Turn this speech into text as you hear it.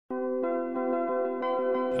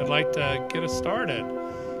I'd like to get us started.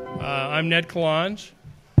 I'm Ned Kalange.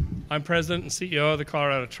 I'm President and CEO of the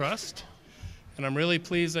Colorado Trust, and I'm really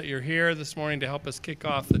pleased that you're here this morning to help us kick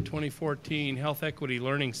off the 2014 Health Equity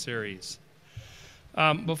Learning Series.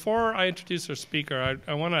 Before I introduce our speaker,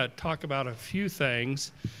 I want to talk about a few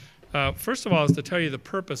things. First of all is to tell you the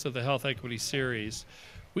purpose of the Health Equity Series.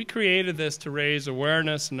 We created this to raise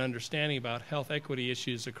awareness and understanding about health equity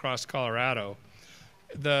issues across Colorado.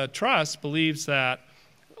 The Trust believes that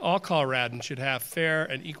all Coloradans should have fair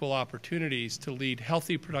and equal opportunities to lead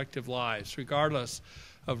healthy, productive lives, regardless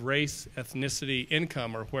of race, ethnicity,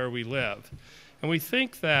 income, or where we live. And we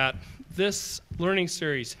think that this learning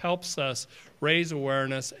series helps us raise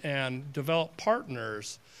awareness and develop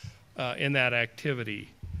partners in that activity.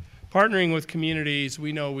 Partnering with communities,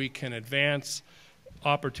 we know we can advance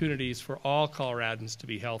opportunities for all Coloradans to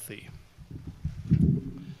be healthy.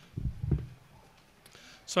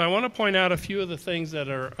 So I want to point out a few of the things that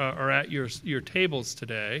are at your tables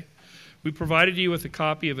today. We provided you with a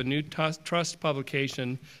copy of a new Trust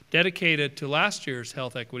publication dedicated to last year's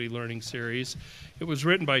Health Equity Learning Series. It was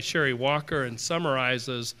written by Sherry Walker and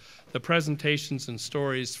summarizes the presentations and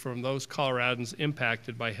stories from those Coloradans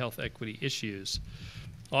impacted by health equity issues.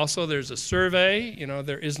 Also, there's a survey. You know,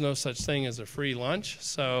 there is no such thing as a free lunch,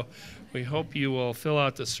 so we hope you will fill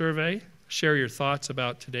out the survey, share your thoughts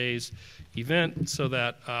about today's event so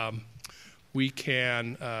that we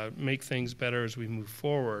can make things better as we move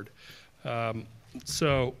forward. I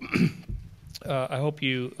hope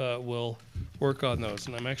you will work on those.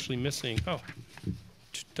 And I'm actually missing,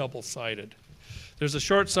 double-sided. There's a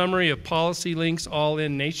short summary of PolicyLink's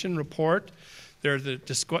All-In Nation report. There are the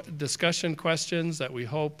discussion questions that we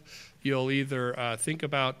hope you'll either think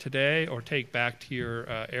about today or take back to your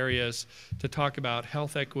areas to talk about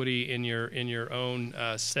health equity in your own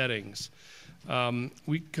settings.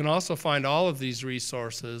 We can also find all of these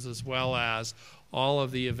resources as well as all of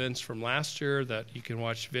the events from last year that you can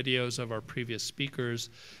watch videos of our previous speakers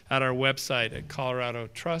at our website at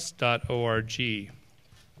coloradotrust.org.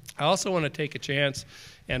 I also want to take a chance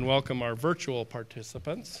and welcome our virtual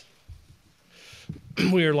participants.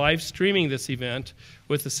 We are live streaming this event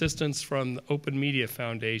with assistance from the Open Media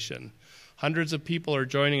Foundation. Hundreds of people are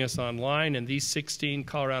joining us online, and these 16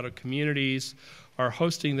 Colorado communities are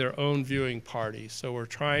hosting their own viewing parties. So we're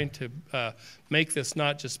trying to make this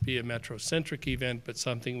not just be a Metro-centric event, but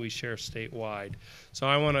something we share statewide. So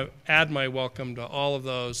I want to add my welcome to all of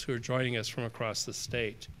those who are joining us from across the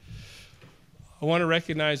state. I want to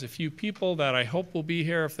recognize a few people that I hope will be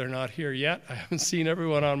here if they're not here yet. I haven't seen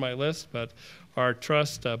everyone on my list, but our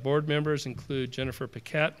Trust board members include Jennifer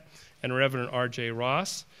Paquette and Reverend R.J.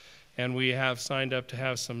 Ross. And we have signed up to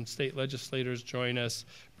have some state legislators join us,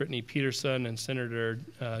 Brittany Peterson and Senator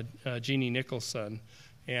Jeannie Nicholson.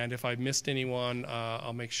 And if I've missed anyone,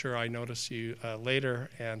 I'll make sure I notice you later,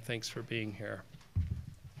 and thanks for being here.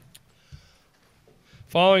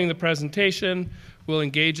 Following the presentation, we'll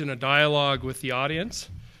engage in a dialogue with the audience.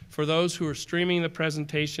 For those who are streaming the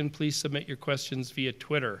presentation, please submit your questions via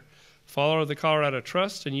Twitter. Follow the Colorado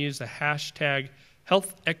Trust and use the hashtag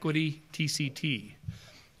HealthEquityTCT.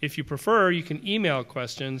 If you prefer, you can email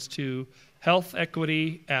questions to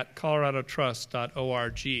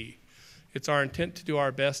healthequity@coloradotrust.org. It's our intent to do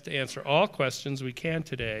our best to answer all questions we can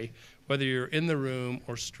today, whether you're in the room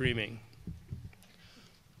or streaming.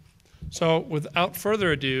 So without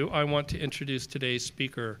further ado, I want to introduce today's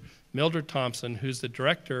speaker, Mildred Thompson, who's the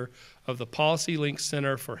director of the PolicyLink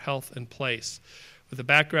Center for Health and Place. With a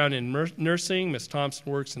background in nursing, Ms. Thompson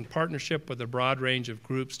works in partnership with a broad range of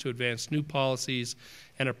groups to advance new policies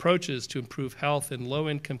and approaches to improve health in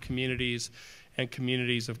low-income communities and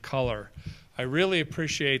communities of color. I really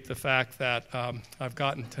appreciate the fact that I've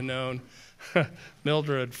gotten to know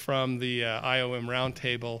Mildred from the IOM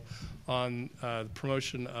Roundtable on the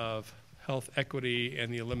promotion of health equity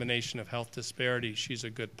and the elimination of health disparity. She's a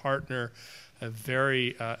good partner, a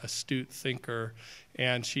very astute thinker,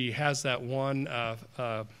 and she has that one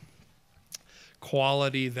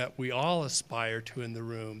quality that we all aspire to in the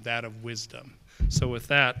room, that of wisdom. So with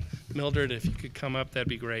that, Mildred, if you could come up, that'd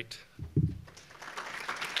be great.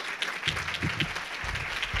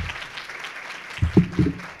 Thank you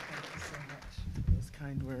so much for those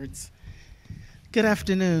kind words. Good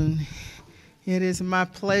afternoon. It is my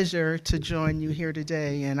pleasure to join you here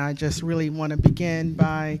today, and I just really want to begin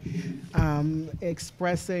by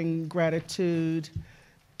expressing gratitude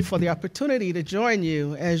for the opportunity to join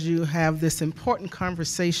you as you have this important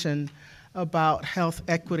conversation about health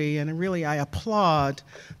equity. And really, I applaud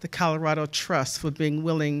the Colorado Trust for being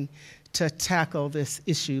willing to tackle this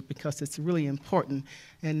issue because it's really important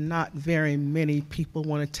and not very many people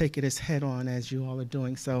want to take it as head-on as you all are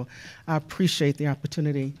doing. So I appreciate the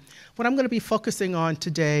opportunity. What I'm going to be focusing on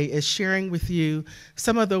today is sharing with you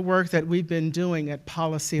some of the work that we've been doing at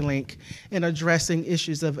PolicyLink in addressing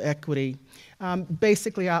issues of equity.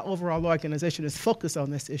 Basically, our overall organization is focused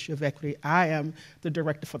on this issue of equity. I am the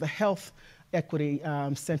director for the Health Equity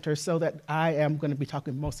Center, so that I am going to be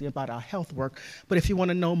talking mostly about our health work. But if you want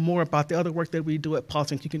to know more about the other work that we do at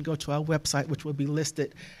PolicyLink, you can go to our website, which will be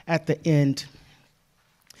listed at the end.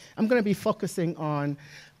 I'm going to be focusing on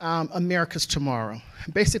America's Tomorrow,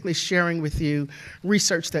 basically sharing with you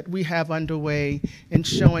research that we have underway and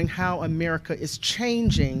showing how America is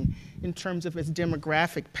changing in terms of its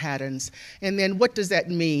demographic patterns. And then what does that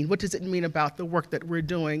mean? What does it mean about the work that we're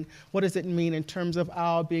doing? What does it mean in terms of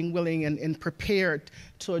our being willing and prepared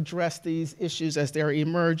to address these issues as they're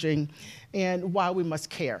emerging, and why we must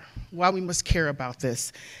care about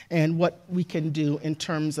this, and what we can do in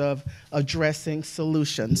terms of addressing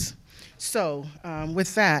solutions. So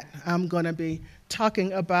with that, I'm going to be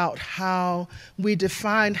talking about how we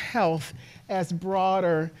define health as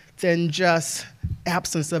broader than just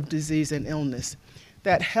absence of disease and illness.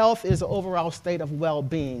 That health is an overall state of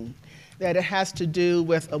well-being, that it has to do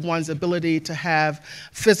with one's ability to have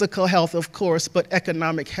physical health, of course, but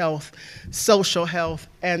economic health, social health,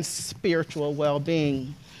 and spiritual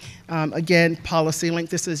well-being. Again, PolicyLink,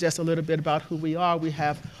 this is just a little bit about who we are. We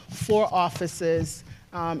have 4 offices.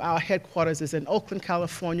 Our headquarters is in Oakland,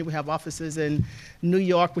 California. We have offices in New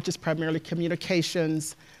York, which is primarily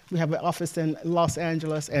communications. We have an office in Los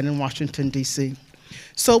Angeles and in Washington, D.C.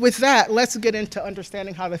 So with that, let's get into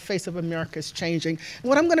understanding how the face of America is changing.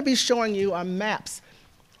 What I'm going to be showing you are maps.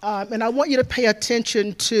 And I want you to pay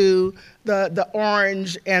attention to the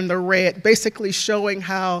orange and the red, basically showing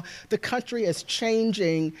how the country is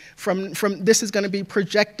changing from this is going to be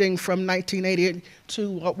projecting from 1980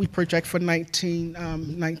 to what we project for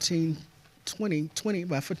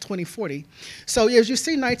 2040. So as you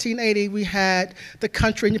see 1980, we had the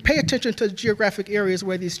country, and you pay attention to the geographic areas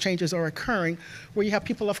where these changes are occurring, where you have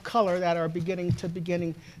people of color that are beginning to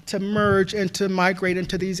merge and to migrate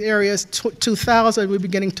into these areas. 2000, we're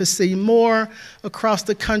beginning to see more across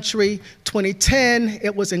the country. 2010,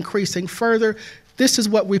 it was increasing further. This is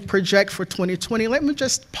what we project for 2020. Let me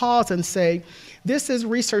just pause and say, this is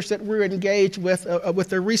research that we're engaged with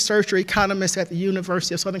a researcher economist at the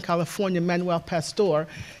University of Southern California, Manuel Pastor,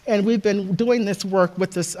 and we've been doing this work with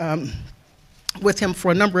this with him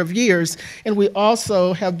for a number of years, and we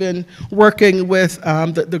also have been working with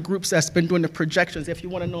the groups that's been doing the projections. If you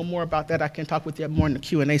want to know more about that, I can talk with you more in the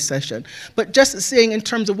Q&A session. But just seeing in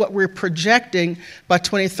terms of what we're projecting by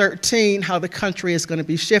 2013, how the country is going to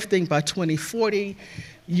be shifting by 2040,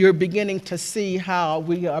 you're beginning to see how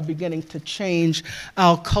we are beginning to change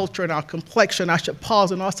our culture and our complexion. I should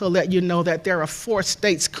pause and also let you know that there are 4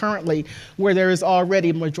 states currently where there is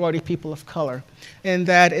already a majority people of color, and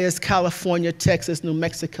that is California, Texas, New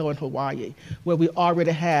Mexico, and Hawaii, where we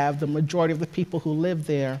already have the majority of the people who live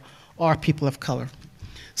there are people of color.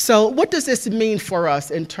 So what does this mean for us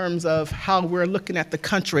in terms of how we're looking at the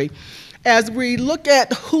country? As we look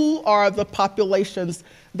at who are the populations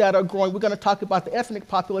that are growing, we're going to talk about the ethnic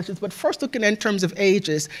populations, but first looking in terms of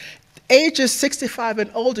ages. Ages 65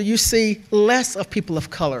 and older, you see less of people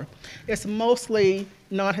of color. It's mostly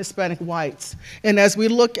non-Hispanic whites. And as we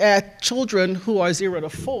look at children who are 0 to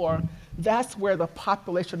 4, that's where the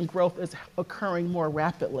population growth is occurring more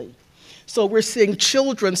rapidly. So we're seeing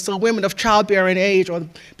children, so women of childbearing age, or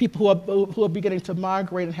people who are beginning to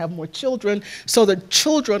migrate and have more children. So the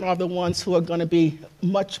children are the ones who are going to be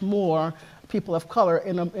much more people of color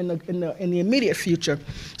in the immediate future.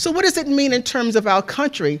 So what does it mean in terms of our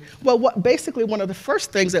country? Well, basically one of the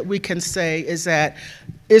first things that we can say is that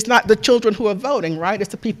it's not the children who are voting, right?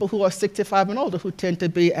 It's the people who are 65 and older who tend to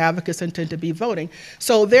be advocates and tend to be voting.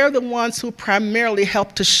 So they're the ones who primarily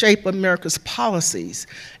help to shape America's policies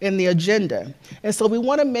and the agenda. And so we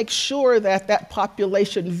want to make sure that that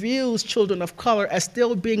population views children of color as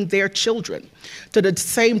still being their children, to the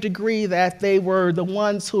same degree that they were the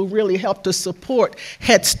ones who really helped to support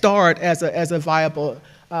Head Start as a viable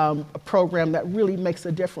a program that really makes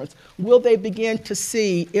a difference. Will they begin to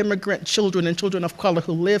see immigrant children and children of color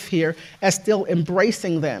who live here as still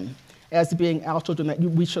embracing them as being our children that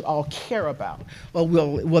we should all care about? Or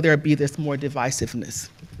will there be this more divisiveness?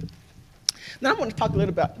 Now I want to talk a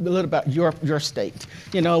little about your state.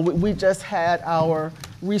 You know, we just had our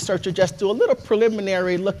researcher just do a little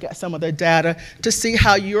preliminary look at some of the data to see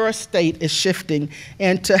how your state is shifting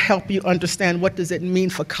and to help you understand what does it mean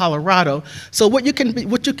for Colorado. So what you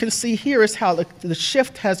can see here is how the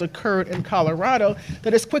shift has occurred in Colorado,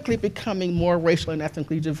 that is quickly becoming more racially and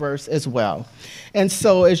ethnically diverse as well. And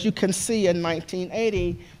so as you can see, in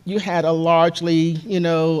 1980, you had a largely,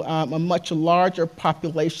 a much larger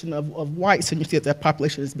population of whites, and you see that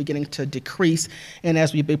population is beginning to decrease, and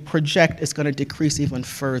as we project, it's going to decrease even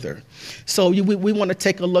further. So we want to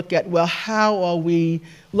take a look at, well, how are we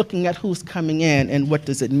looking at who's coming in, and what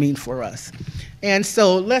does it mean for us? And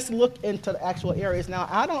so let's look into the actual areas. Now,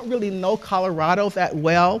 I don't really know Colorado that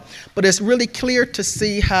well, but it's really clear to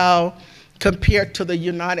see how, compared to the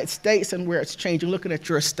United States and where it's changing, looking at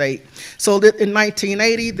your state. So in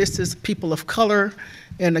 1980, this is people of color.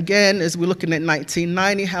 And again, as we're looking at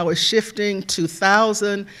 1990, how it's shifting,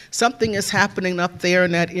 2000, something is happening up there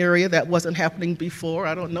in that area that wasn't happening before.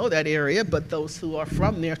 I don't know that area, but those who are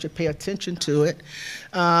from there should pay attention to it.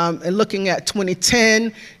 And looking at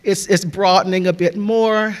 2010, it's broadening a bit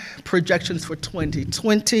more, projections for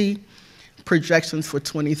 2020, projections for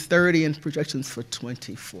 2030, and projections for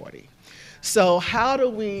 2040. So how do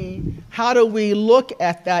we look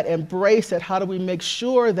at that, embrace it? How do we make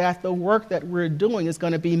sure that the work that we're doing is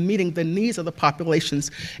going to be meeting the needs of the populations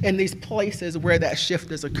in these places where that shift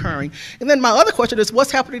is occurring? And then my other question is, what's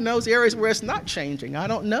happening in those areas where it's not changing? I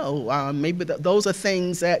don't know. Maybe those are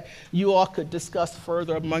things that you all could discuss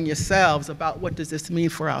further among yourselves about what does this mean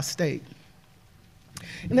for our state.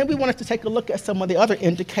 And then we wanted to take a look at some of the other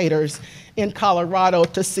indicators in Colorado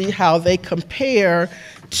to see how they compare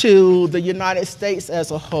to the United States as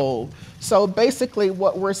a whole. So basically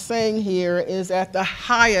what we're saying here is that the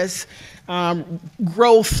highest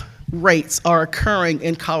growth rates are occurring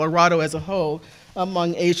in Colorado as a whole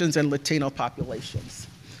among Asians and Latino populations.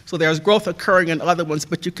 So there's growth occurring in other ones,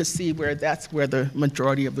 but you can see where that's where the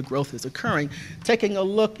majority of the growth is occurring. Taking a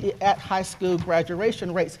look at high school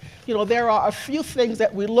graduation rates, there are a few things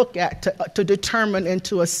that we look at to determine and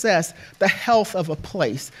to assess the health of a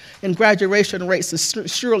place. And graduation rates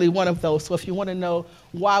is surely one of those. So if you want to know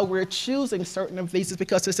why we're choosing certain of these, it's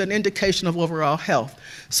because it's an indication of overall health.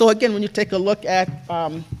 So again, when you take a look at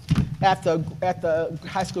the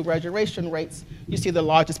high school graduation rates, you see the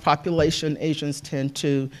largest population, Asians tend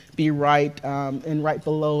to be right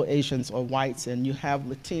below Asians or whites, and you have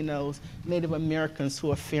Latinos, Native Americans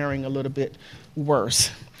who are faring a little bit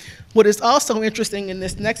worse. What is also interesting in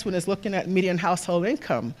this next one is looking at median household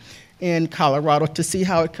income in Colorado to see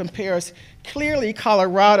how it compares. Clearly,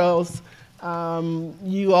 Colorado's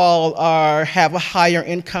you all have a higher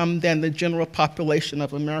income than the general population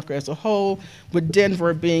of America as a whole, with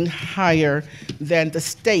Denver being higher than the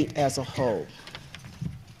state as a whole.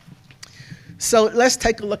 So let's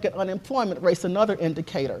take a look at unemployment rates, another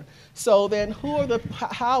indicator. So then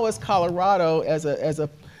how is Colorado as a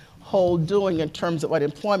whole doing in terms of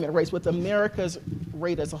unemployment rates? With America's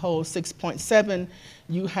rate as a whole, 6.7,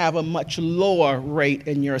 you have a much lower rate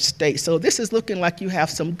in your state. So this is looking like you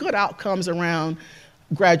have some good outcomes around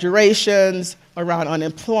graduations, around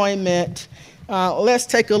unemployment. Let's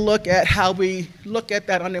take a look at how we look at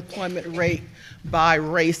that unemployment rate by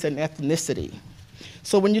race and ethnicity.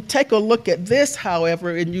 So when you take a look at this,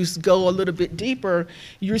 however, and you go a little bit deeper,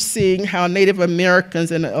 you're seeing how Native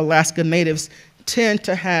Americans and Alaska Natives tend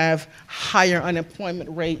to have higher unemployment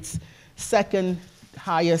rates. Second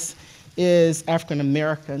highest is African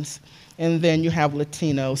Americans, and then you have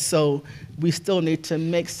Latinos. So we still need to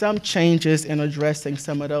make some changes in addressing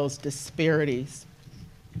some of those disparities.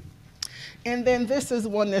 And then this is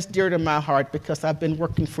one that's dear to my heart because I've been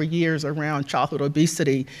working for years around childhood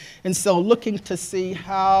obesity. And so looking to see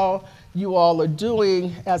how you all are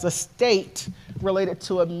doing as a state related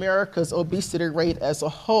to America's obesity rate as a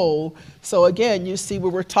whole. So again, you see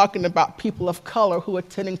where we're talking about people of color who are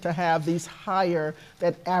tending to have these higher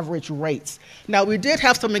than average rates. Now, we did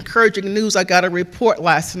have some encouraging news. I got a report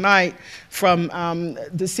last night from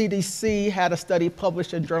the CDC, had a study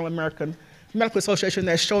published in Journal of American Medical Association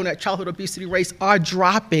that's shown that childhood obesity rates are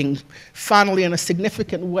dropping finally in a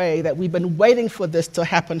significant way, that we've been waiting for this to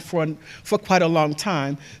happen for quite a long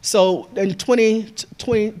time. So in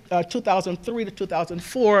 2003 to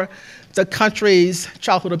 2004, the country's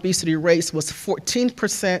childhood obesity rates was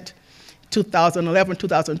 14%. 2011,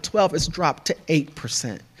 2012, it's dropped to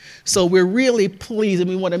 8%. So we're really pleased, and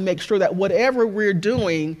we want to make sure that whatever we're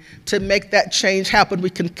doing to make that change happen, we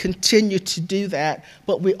can continue to do that.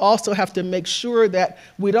 But we also have to make sure that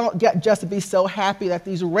we don't get just to be so happy that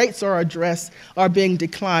these rates are being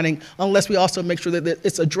declining, unless we also make sure that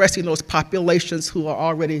it's addressing those populations who are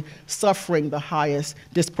already suffering the highest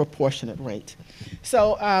disproportionate rate.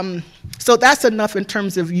 So that's enough in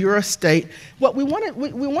terms of your state. What we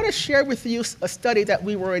want to share with you a study that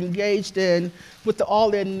we were engaged in with the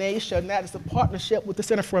All-In Nation. That is a partnership with the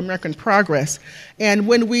Center for American Progress. And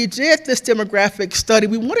when we did this demographic study,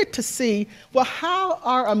 we wanted to see, well,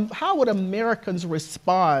 how would Americans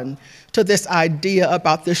respond to this idea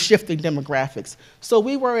about the shifting demographics? So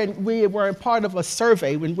we were in part of a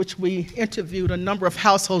survey in which we interviewed a number of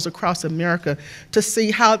households across America to see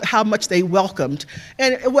how much they welcomed.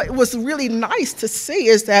 And what was really nice to see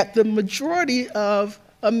is that the majority of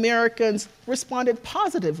Americans responded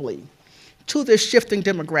positively to the shifting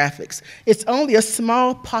demographics. It's only a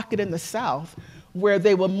small pocket in the South where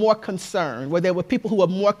they were more concerned, where there were people who were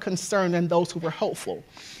more concerned than those who were hopeful.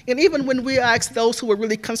 And even when we asked those who were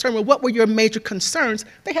really concerned, well, what were your major concerns?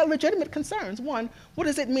 They had legitimate concerns. One, what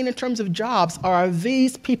does it mean in terms of jobs? Are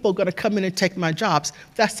these people going to come in and take my jobs?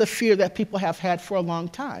 That's a fear that people have had for a long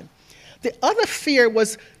time. The other fear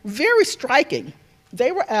was very striking.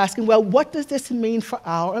 They were asking, well, what does this mean for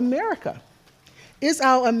our America? Is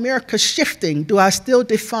our America shifting? Do I still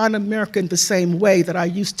define America in the same way that I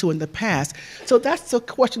used to in the past? So that's the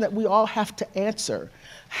question that we all have to answer.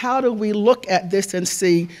 How do we look at this and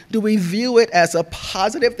see, do we view it as a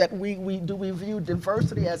positive, do we view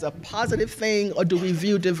diversity as a positive thing, or do we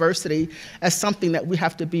view diversity as something that we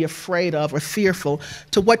have to be afraid of or fearful?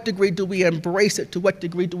 To what degree do we embrace it? To what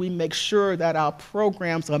degree do we make sure that our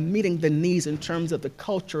programs are meeting the needs in terms of the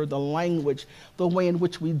culture, the language, the way in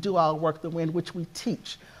which we do our work, the way in which we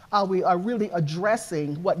teach? We are really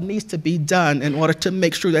addressing what needs to be done in order to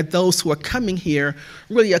make sure that those who are coming here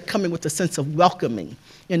really are coming with a sense of welcoming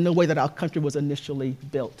in the way that our country was initially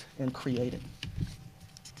built and created.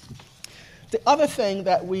 The other thing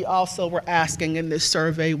that we also were asking in this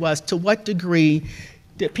survey was, to what degree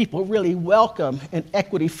did people really welcome an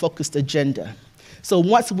equity-focused agenda? So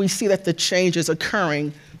once we see that the change is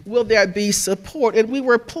occurring, will there be support? And we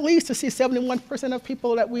were pleased to see 71% of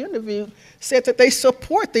people that we interviewed said that they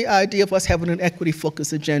support the idea of us having an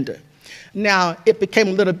equity-focused agenda. Now, it became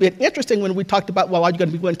a little bit interesting when we talked about, well, are you going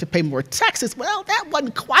to be willing to pay more taxes? Well, that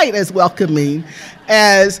wasn't quite as welcoming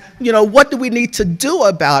as, what do we need to do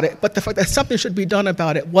about it? But the fact that something should be done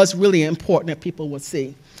about it was really important that people would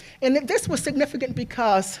see. And this was significant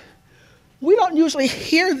because we don't usually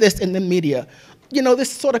hear this in the media.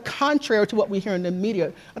 This is sort of contrary to what we hear in the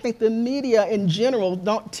media. I think the media in general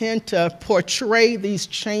don't tend to portray these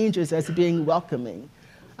changes as being welcoming.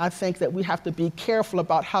 I think that we have to be careful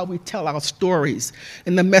about how we tell our stories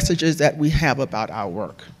and the messages that we have about our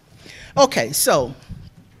work. Okay, so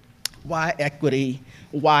why equity?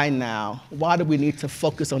 Why now? Why do we need to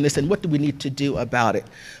focus on this, and what do we need to do about it?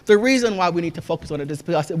 The reason why we need to focus on it is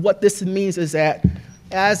because what this means is that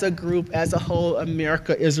as a group, as a whole,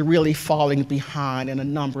 America is really falling behind in a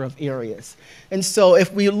number of areas. And so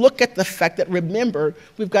if we look at the fact that, remember,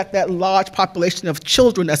 we've got that large population of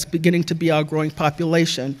children that's beginning to be our growing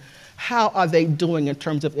population, how are they doing in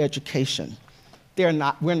terms of education? We're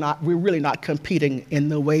really not competing in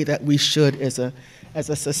the way that we should as a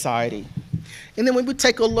society. And then when we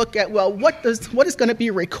take a look at, well, what is going to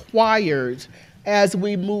be required as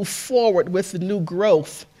we move forward with the new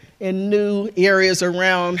growth in new areas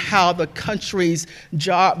around how the country's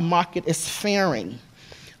job market is faring.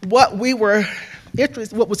 What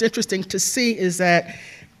was interesting to see is that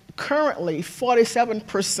currently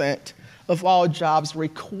 47% of all jobs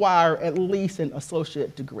require at least an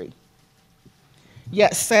associate degree.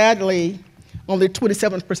 Yet sadly, only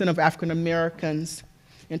 27% of African Americans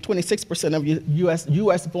and 26% of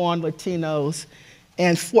US-born Latinos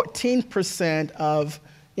and 14% of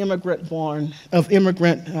immigrant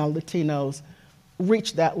Latinos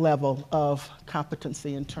reach that level of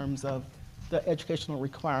competency in terms of the educational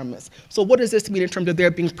requirements. So what does this mean in terms of their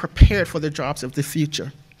being prepared for the jobs of the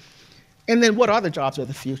future? And then what are the jobs of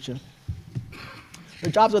the future? The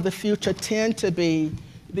jobs of the future tend to be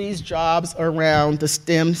these jobs around the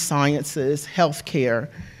STEM sciences, healthcare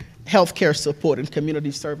support, and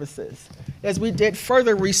community services. As we did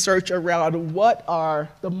further research around what are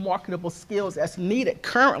the marketable skills that's needed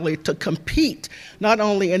currently to compete, not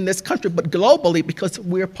only in this country, but globally, because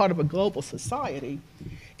we're part of a global society,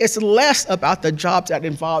 it's less about the jobs that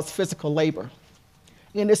involve physical labor.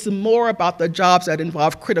 And it's more about the jobs that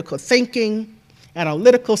involve critical thinking,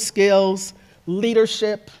 analytical skills,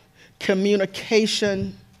 leadership,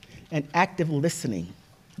 communication, and active listening.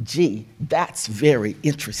 Gee, that's very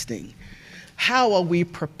interesting. How are we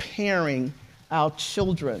preparing our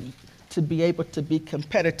children to be able to be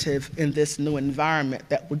competitive in this new environment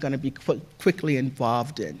that we're going to be quickly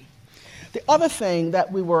involved in? The other thing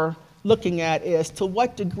that we were looking at is, to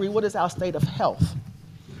what degree, what is our state of health?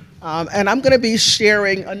 And I'm going to be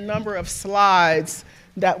sharing a number of slides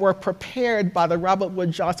that were prepared by the Robert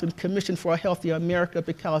Wood Johnson Commission for a Healthier America,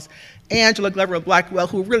 because Angela Glover Blackwell,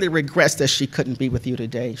 who really regrets that she couldn't be with you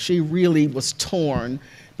today, she really was torn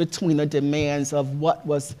between the demands of what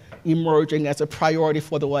was emerging as a priority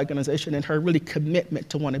for the organization and her really commitment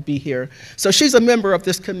to want to be here. So she's a member of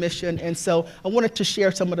this commission, and so I wanted to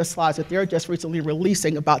share some of the slides that they're just recently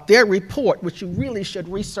releasing about their report, which you really should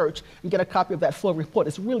research and get a copy of that full report.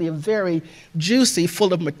 It's really a very juicy,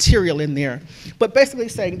 full of material in there. But basically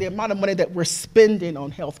saying the amount of money that we're spending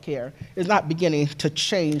on healthcare is not beginning to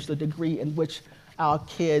change the degree in which our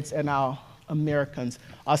kids and our Americans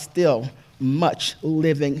are still much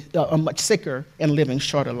sicker and living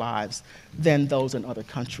shorter lives than those in other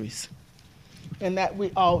countries. And that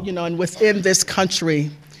we all, and within this country,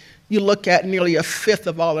 you look at nearly a fifth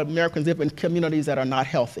of all Americans live in communities that are not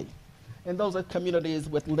healthy. And those are communities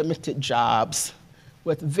with limited jobs,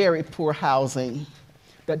 with very poor housing,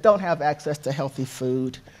 that don't have access to healthy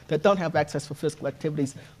food, that don't have access for physical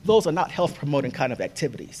activities. Those are not health-promoting kind of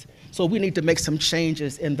activities. So we need to make some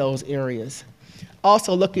changes in those areas.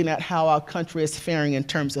 Also looking at how our country is faring in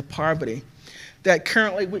terms of poverty. That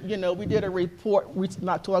currently, we did a report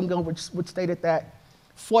not too long ago which stated that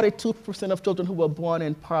 42% of children who were born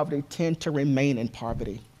in poverty tend to remain in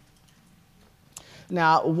poverty.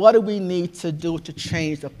 Now, what do we need to do to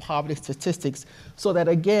change the poverty statistics so that,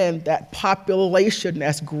 again, that population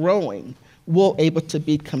that's growing will be able to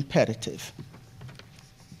be competitive?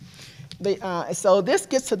 So this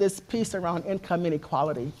gets to this piece around income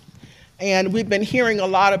inequality. And we've been hearing a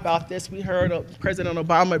lot about this. We heard President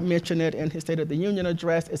Obama mention it in his State of the Union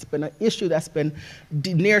address. It's been an issue that's been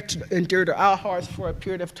near and dear to our hearts for a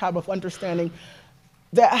period of time, of understanding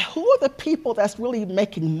that who are the people that's really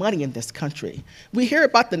making money in this country? We hear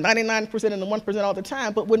about the 99% and the 1% all the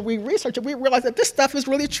time, but when we research it, we realize that this stuff is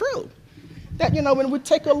really true. That, when we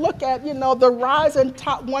take a look at, the rise in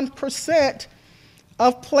top 1%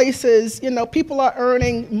 of places, people are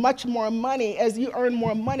earning much more money. As you earn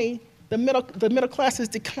more money, the middle class is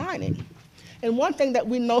declining. And one thing that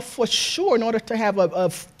we know for sure, in order to have a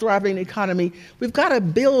thriving economy, we've got to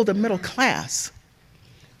build a middle class.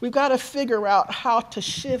 We've got to figure out how to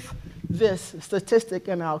shift this statistic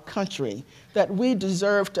in our country, that we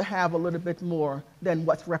deserve to have a little bit more than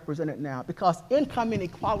what's represented now, because income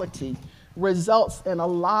inequality results in a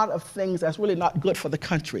lot of things that's really not good for the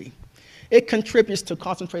country. It contributes to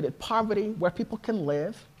concentrated poverty, where people can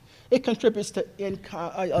live. It contributes to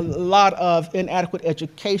a lot of inadequate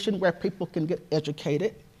education, where people can get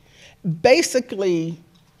educated. Basically,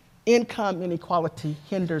 income inequality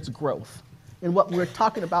hinders growth. And what we're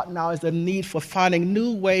talking about now is the need for finding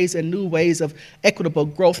new ways of equitable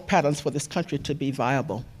growth patterns for this country to be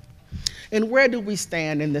viable. And where do we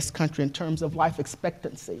stand in this country in terms of life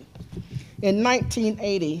expectancy? In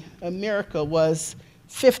 1980, America was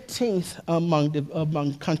 15th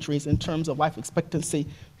among countries in terms of life expectancy.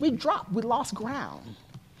 We lost ground.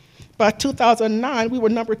 By 2009, we were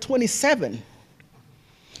number 27.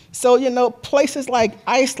 So, places like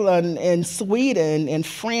Iceland and Sweden and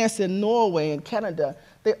France and Norway and Canada,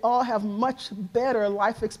 they all have much better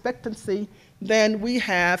life expectancy than we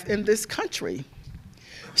have in this country.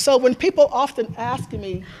 So when people often ask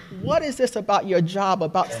me, what is this about your job,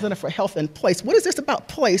 about the Center for Health and Place? What is this about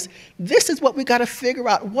place? This is what we got to figure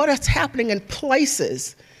out, what is happening in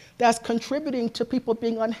places that's contributing to people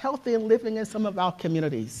being unhealthy and living in some of our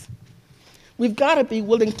communities. We've got to be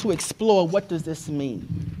willing to explore, what does this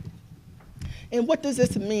mean? And what does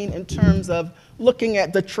this mean in terms of looking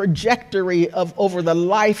at the trajectory of over the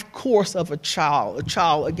life course of a child? A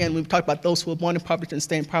child, again, we've talked about those who are born in poverty and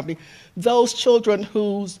stay in poverty. Those children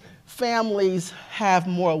whose families have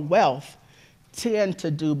more wealth tend to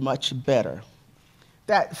do much better.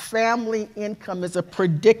 That family income is a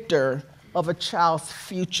predictor of a child's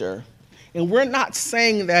future. And we're not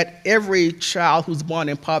saying that every child who's born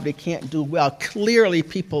in poverty can't do well. Clearly,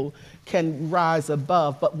 people can rise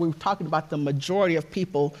above, but we're talking about the majority of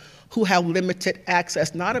people who have limited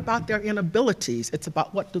access, not about their inabilities, it's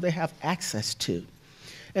about what do they have access to.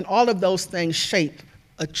 And all of those things shape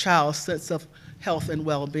a child's sense of health and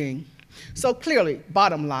well-being. So clearly,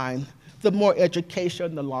 bottom line, the more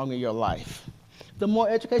education, the longer your life. The more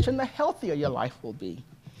education, the healthier your life will be.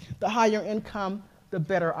 The higher income, the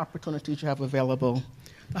better opportunities you have available.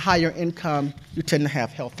 the higher income, you tend to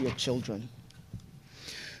have healthier children.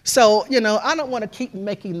 So, I don't want to keep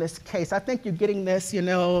making this case. I think you're getting this,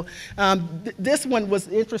 this one was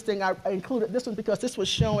interesting. I included this one because this was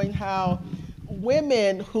showing how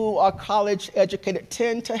women who are college educated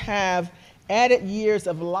tend to have added years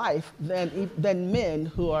of life than men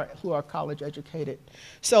who are college educated.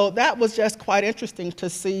 So that was just quite interesting to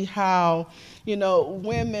see how,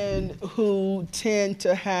 women who tend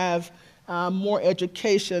to have more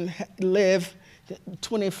education live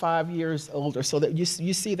 25 years older, so that you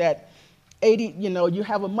see that 80, you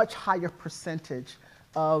have a much higher percentage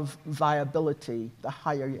of viability the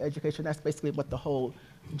higher your education. That's basically what the whole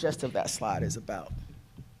gist of that slide is about.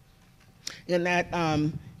 In that,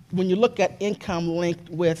 when you look at income linked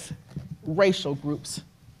with racial groups,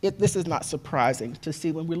 this is not surprising to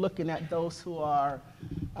see when we're looking at those who are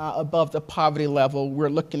above the poverty level, we're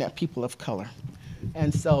looking at people of color.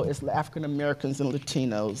 And so it's African Americans and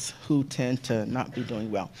Latinos who tend to not be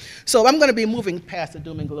doing well. So I'm going to be moving past the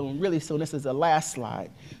doom and gloom really soon. This is the last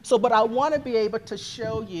slide. But I want to be able to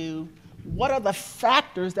show you what are the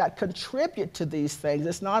factors that contribute to these things.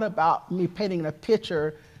 It's not about me painting a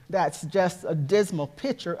picture that's just a dismal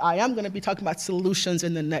picture. I am going to be talking about solutions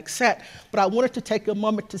in the next set, but I wanted to take a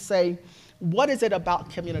moment to say, what is it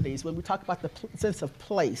about communities when we talk about the sense of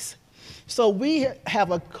place? So we have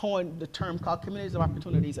coined the term called communities of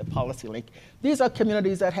opportunities at PolicyLink. These are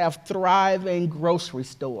communities that have thriving grocery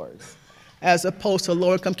stores, as opposed to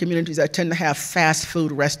low-income communities that tend to have fast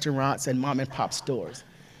food restaurants and mom-and-pop stores.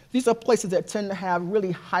 These are places that tend to have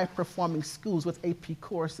really high-performing schools with AP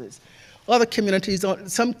courses. Other communities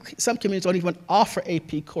some communities don't even offer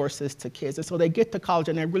AP courses to kids, and so they get to college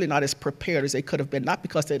and they're really not as prepared as they could have been, not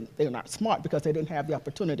because they're not smart, because they didn't have the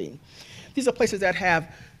opportunity. These are places that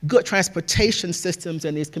have good transportation systems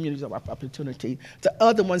in these communities of opportunity. The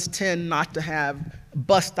other ones tend not to have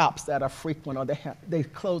bus stops that are frequent, or they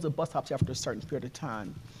close the bus stops after a certain period of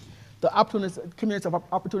time. The communities of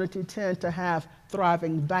opportunity tend to have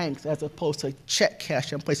thriving banks as opposed to check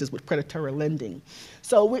cash in places with predatory lending.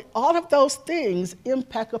 So all of those things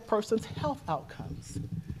impact a person's health outcomes.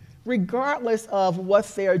 Regardless of what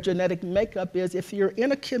their genetic makeup is, if you're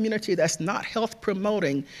in a community that's not health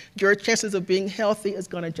promoting, your chances of being healthy is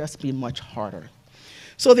going to just be much harder.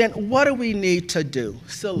 So then what do we need to do?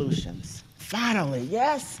 Solutions. Finally,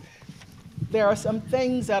 yes, there are some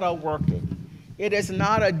things that are working. It is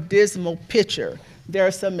not a dismal picture. There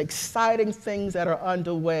are some exciting things that are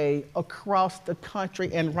underway across the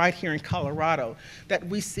country and right here in Colorado that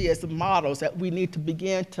we see as models that we need to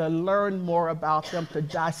begin to learn more about them, to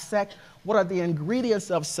dissect what are the ingredients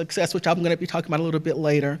of success, which I'm going to be talking about a little bit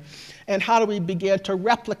later, and how do we begin to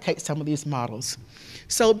replicate some of these models.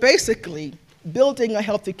 So basically, building a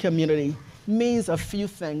healthy community means a few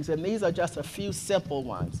things, and these are just a few simple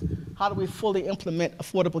ones. How do we fully implement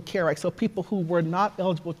Affordable Care Act so people who were not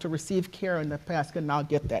eligible to receive care in the past can now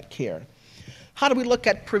get that care? How do we look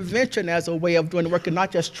at prevention as a way of doing work and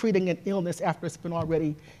not just treating an illness after it's been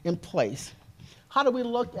already in place? How do we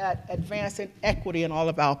look at advancing equity in all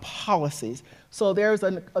of our policies? So there's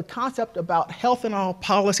a concept about health in all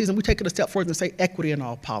policies, and we take it a step further and say equity in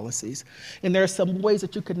all policies. And there are some ways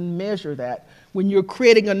that you can measure that. When you're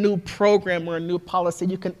creating a new program or a new policy,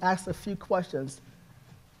 you can ask a few questions.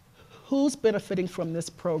 Who's benefiting from this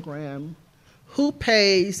program? Who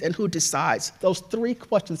pays and who decides? Those three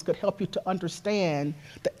questions could help you to understand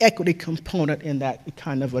the equity component in that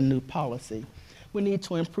kind of a new policy. We need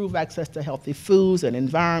to improve access to healthy foods and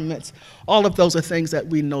environments. All of those are things that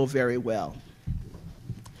we know very well.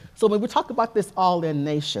 So when we talk about this all-in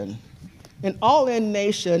nation, an all-in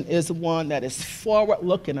nation is one that is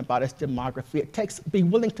forward-looking about its demography. It takes be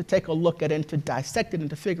willing to take a look at it and to dissect it and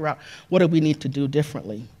to figure out what do we need to do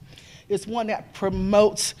differently. It's one that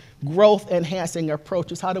promotes growth-enhancing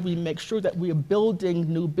approaches. How do we make sure that we're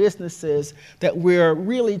building new businesses, that we're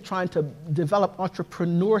really trying to develop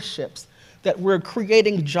entrepreneurships, that we're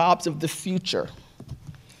creating jobs of the future?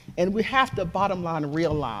 And we have to, bottom line,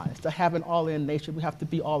 realize to have an all-in nation, we have to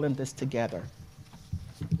be all in this together.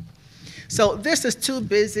 So this is too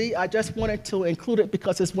busy. I just wanted to include it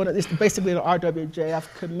because it's basically the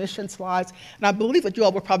RWJF commission slides. And I believe that you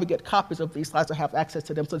all will probably get copies of these slides or have access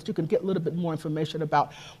to them so that you can get a little bit more information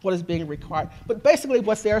about what is being required. But basically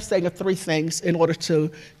what they're saying are three things in order to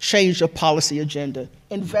change your policy agenda.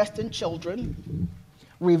 Invest in children,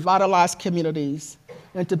 revitalize communities,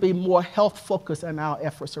 and to be more health-focused in our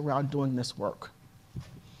efforts around doing this work.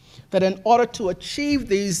 That in order to achieve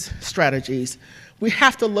these strategies, we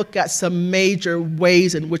have to look at some major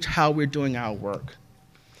ways in which how we're doing our work.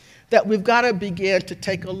 that we've got to begin to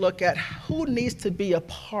take a look at who needs to be a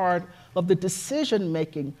part of the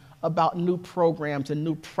decision-making about new programs and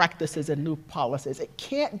new practices and new policies. It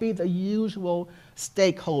can't be the usual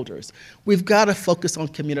stakeholders. We've got to focus on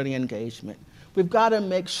community engagement. We've got to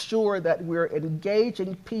make sure that we're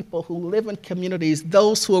engaging people who live in communities,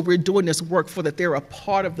 those who we're doing this work for, that they're a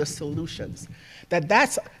part of the solutions.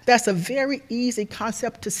 That's a very easy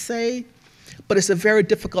concept to say, but it's a very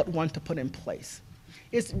difficult one to put in place.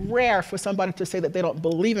 It's rare for somebody to say that they don't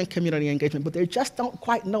believe in community engagement, but they just don't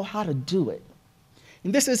quite know how to do it.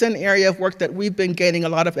 And this is an area of work that we've been gaining a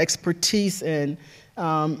lot of expertise in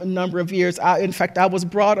a number of years. In fact, I was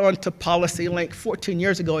brought on to PolicyLink 14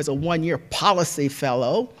 years ago as a one-year policy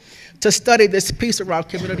fellow to study this piece around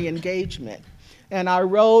community engagement. And I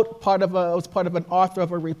was part of an author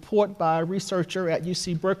of a report by a researcher at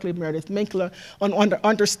UC Berkeley, Mildred Thompson, on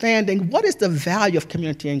understanding what is the value of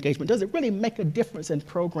community engagement. Does it really make a difference in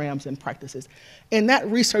programs and practices? And that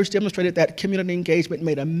research demonstrated that community engagement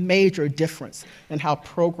made a major difference in how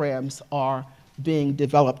programs are being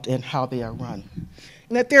developed and how they are run.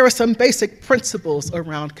 And that there are some basic principles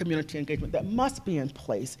around community engagement that must be in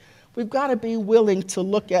place. We've got to be willing to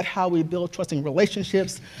look at how we build trusting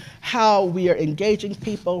relationships, how we are engaging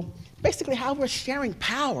people, basically how we're sharing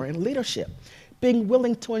power and leadership. Being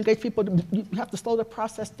willing to engage people, you have to slow the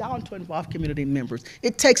process down to involve community members.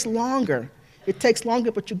 It takes longer. It takes longer,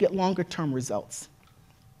 but you get longer-term results.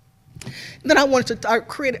 And then I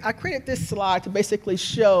created this slide to basically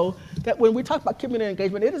show that when we talk about community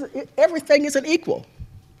engagement, everything isn't equal.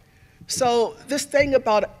 So this thing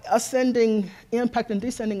about ascending impact and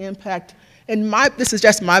descending impact, and this is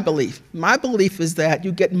just my belief. My belief is that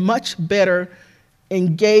you get much better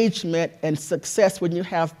engagement and success when you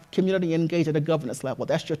have community engaged at a governance level.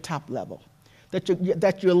 That's your top level.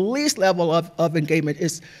 That your least level of engagement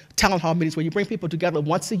is town hall meetings, where you bring people together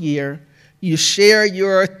once a year, you share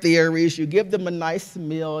your theories, you give them a nice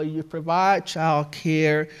meal, you provide child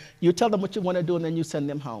care, you tell them what you want to do, and then you send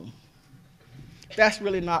them home. That's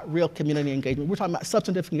really not real community engagement. We're talking about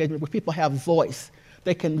substantive engagement where people have voice,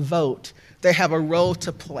 they can vote, they have a role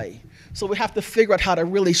to play. So we have to figure out how to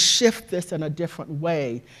really shift this in a different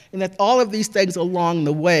way. And that all of these things along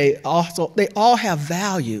the way, also, they all have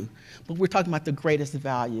value, but we're talking about the greatest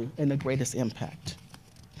value and the greatest impact.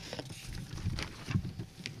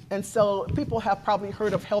 And so people have probably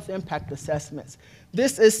heard of health impact assessments.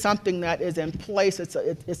 This is something that is in place. It's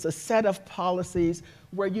a set of policies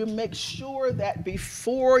where you make sure that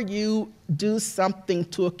before you do something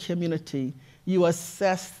to a community, you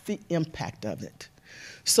assess the impact of it.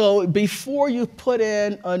 So before you put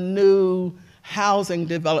in a new housing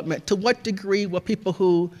development, to what degree will people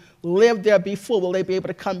who lived there before, will they be able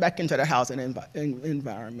to come back into the housing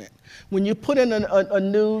environment? When you put in a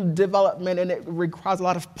new development and it requires a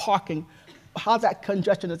lot of parking, how that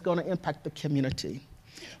congestion is going to impact the community?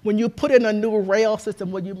 When you put in a new rail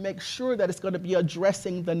system, will you make sure that it's going to be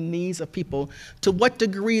addressing the needs of people? To what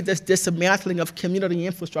degree does dismantling of community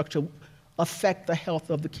infrastructure affect the health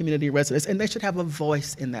of the community residents? And they should have a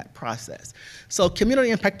voice in that process. So community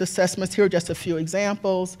impact assessments, here are just a few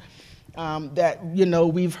examples. That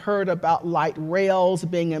we've heard about light rails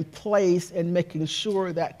being in place and making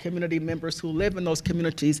sure that community members who live in those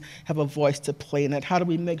communities have a voice to play in it. How do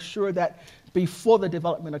we make sure that before the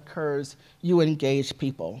development occurs, you engage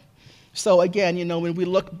people? So again, when we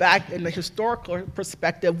look back in the historical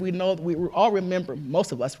perspective, we know that we all remember,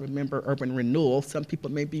 most of us remember urban renewal. Some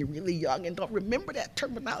people may be really young and don't remember that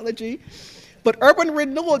terminology. But urban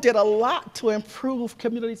renewal did a lot to improve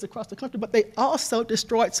communities across the country, but they also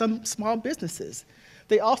destroyed some small businesses.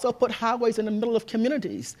 They also put highways in the middle of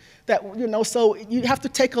communities. So you have to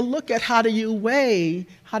take a look at how do you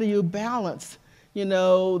balance,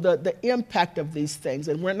 the impact of these things.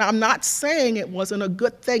 And I'm not saying it wasn't a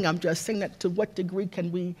good thing. I'm just saying that to what degree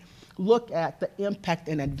can we look at the impact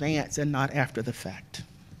in advance and not after the fact.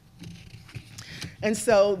 And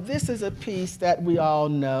so this is a piece that we all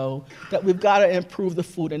know, that we've got to improve the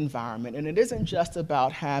food environment. And it isn't just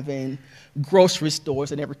about having grocery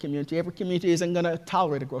stores in every community. Every community isn't going to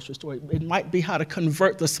tolerate a grocery store. It might be how to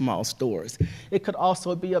convert the small stores. It could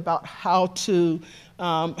also be about how to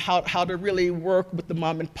really work with the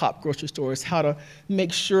mom and pop grocery stores, how to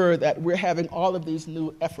make sure that we're having all of these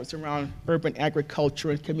new efforts around urban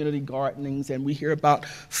agriculture and community gardenings, and we hear about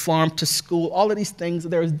farm to school, all of these things.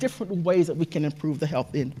 There's different ways that we can improve the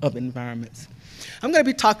health of environments. I'm going to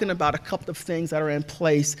be talking about a couple of things that are in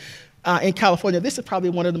place in California. This is probably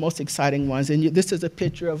one of the most exciting ones, and this is a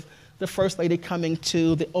picture of the First Lady coming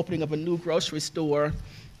to the opening of a new grocery store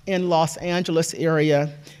in Los Angeles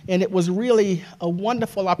area. And it was really a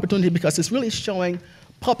wonderful opportunity because it's really showing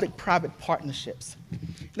public-private partnerships.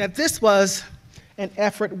 Now, this was an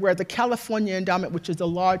effort where the California Endowment, which is the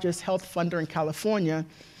largest health funder in California,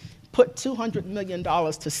 put $200 million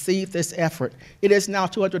to seed this effort. It is now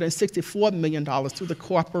 $264 million through the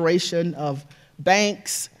cooperation of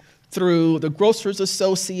banks, through the Grocers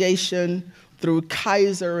Association, through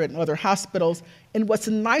Kaiser and other hospitals. And what's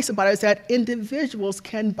nice about it is that individuals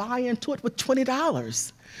can buy into it with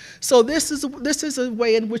 $20. So this is a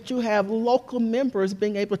way in which you have local members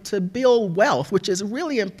being able to build wealth, which is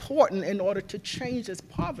really important in order to change this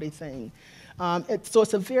poverty thing. So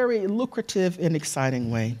it's a very lucrative and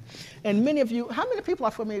exciting way. And many of you, how many people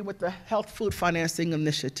are familiar with the Health Food Financing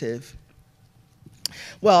Initiative?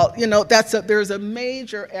 Well, you know, there's a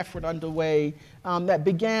major effort underway that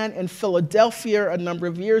began in Philadelphia a number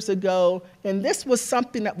of years ago, and this was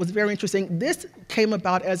something that was very interesting. This came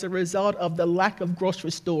about as a result of the lack of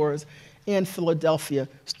grocery stores in Philadelphia.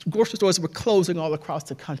 Grocery stores were closing all across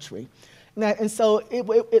the country. And so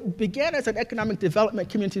it began as an economic development,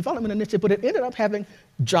 community development initiative, but it ended up having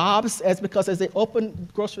jobs because as they opened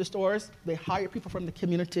grocery stores, they hired people from the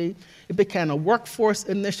community. It became a workforce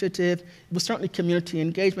initiative. It was certainly community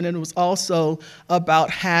engagement, and it was also about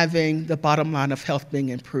having the bottom line of health being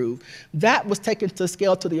improved. That was taken to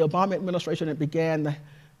scale to the Obama administration. It began the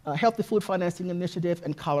Healthy Food Financing Initiative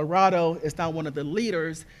in Colorado. Is now one of the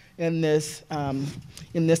leaders in this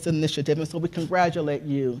initiative, and so we congratulate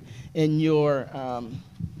you in your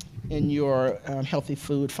Healthy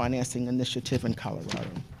Food Financing Initiative in Colorado.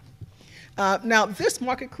 Now, this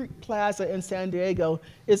Market Creek Plaza in San Diego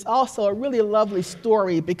is also a really lovely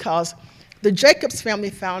story because the Jacobs Family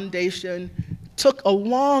Foundation took a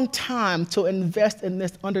long time to invest in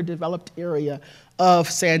this underdeveloped area of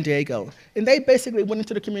San Diego. And they basically went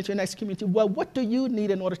into the community and asked the community, well, what do you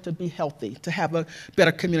need in order to be healthy, to have a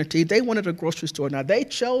better community? They wanted a grocery store. Now, they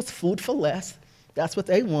chose food for less. That's what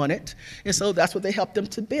they wanted. And so that's what they helped them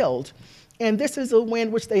to build. And this is a way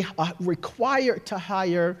in which they are required to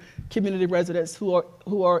hire community residents who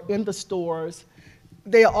are in the stores.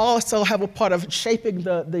 They also have a part of shaping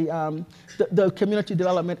the community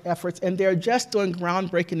development efforts, and they're just doing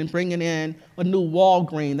groundbreaking and bringing in a new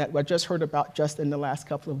Walgreen that I just heard about just in the last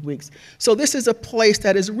couple of weeks. So this is a place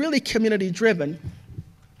that is really community driven.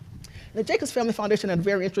 The Jacobs Family Foundation had a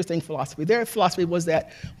very interesting philosophy. Their philosophy was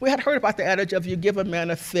that we had heard about the adage of you give a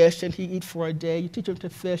man a fish and he eat for a day, you teach him to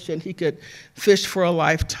fish and he could fish for a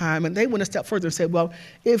lifetime. And they went a step further and said, well,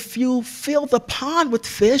 if you fill the pond with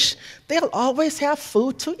fish, they'll always have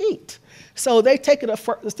food to eat. So they take it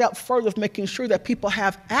a step further of making sure that people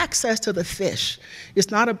have access to the fish.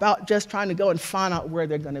 It's not about just trying to go and find out where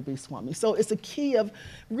they're going to be swimming. So it's a key of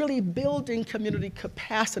really building community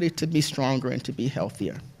capacity to be stronger and to be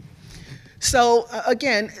healthier. So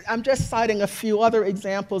again, I'm just citing a few other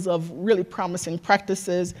examples of really promising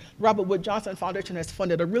practices. Robert Wood Johnson Foundation has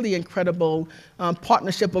funded a really incredible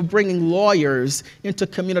partnership of bringing lawyers into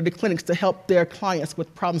community clinics to help their clients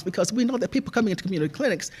with problems, because we know that people coming into community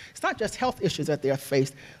clinics, it's not just health issues that they're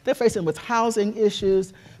faced. They're facing with housing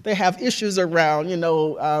issues. They have issues around,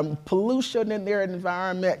 pollution in their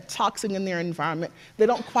environment, toxin in their environment. They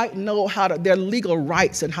don't quite know their legal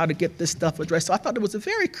rights and how to get this stuff addressed. So I thought it was a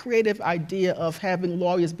very creative idea of having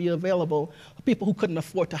lawyers be available for people who couldn't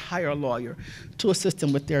afford to hire a lawyer to assist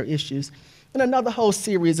them with their issues. And another whole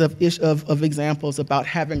series of examples about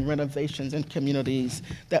having renovations in communities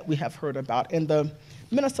that we have heard about. And the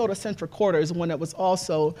Minnesota Central Corridor is one that was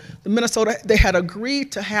also, they had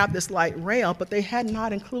agreed to have this light rail, but they had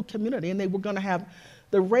not included community, and they were going to have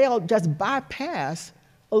the rail just bypass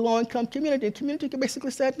a low-income community. And community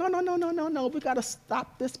basically said, no, we got to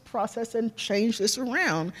stop this process and change this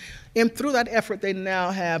around. And through that effort, they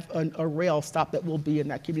now have a rail stop that will be in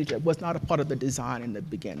that community. It was not a part of the design in the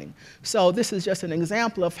beginning. So this is just an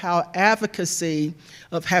example of how advocacy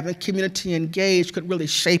of having community engaged could really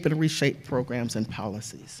shape and reshape programs and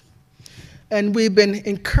policies. And we've been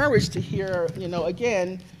encouraged to hear,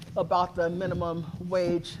 again, about the minimum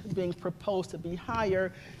wage being proposed to be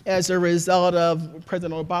higher as a result of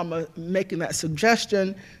President Obama making that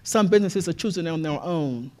suggestion. Some businesses are choosing on their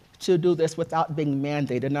own to do this without being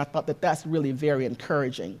mandated, and I thought that that's really very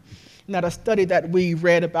encouraging. Now, a study that we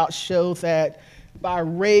read about shows that by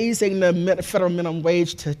raising the federal minimum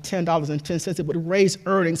wage to $10.10, it would raise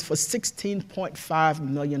earnings for 16.5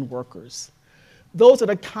 million workers. Those are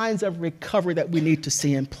the kinds of recovery that we need to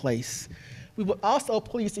see in place. We were also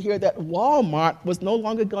pleased to hear that Walmart was no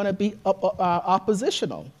longer going to be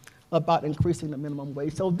oppositional about increasing the minimum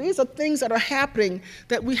wage. So these are things that are happening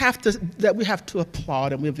that we have to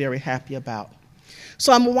applaud, and we're very happy about.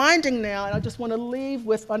 So I'm winding now, and I just want to leave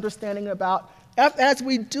with understanding about as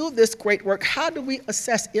we do this great work, how do we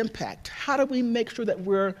assess impact? How do we make sure that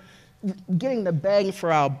we're getting the bang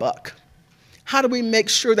for our buck? How do we make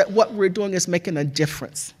sure that what we're doing is making a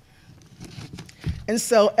difference? And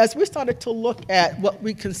so as we started to look at what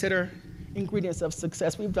we consider ingredients of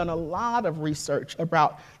success, we've done a lot of research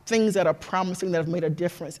about things that are promising, that have made a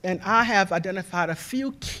difference. And I have identified a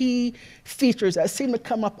few key features that seem to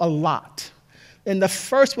come up a lot. And the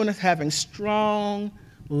first one is having strong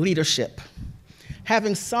leadership.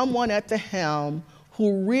 Having someone at the helm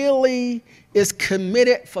who really is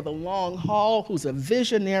committed for the long haul, who's a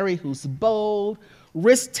visionary, who's bold,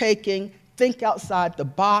 risk-taking, think outside the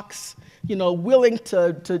box, willing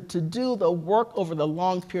to do the work over the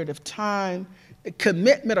long period of time,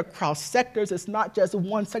 commitment across sectors. It's not just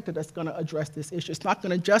one sector that's going to address this issue. It's not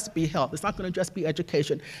going to just be health. It's not going to just be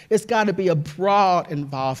education. It's got to be a broad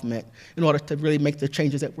involvement in order to really make the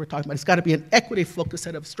changes that we're talking about. It's got to be an equity-focused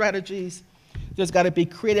set of strategies. There's got to be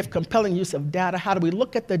creative, compelling use of data. How do we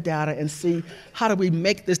look at the data and see how do we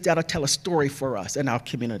make this data tell a story for us in our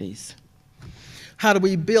communities? How do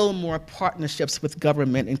we build more partnerships with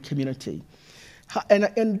government and community?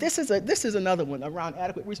 And this is another one around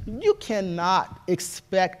adequate research. You cannot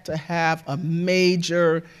expect to have a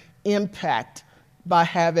major impact by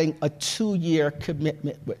having a 2-year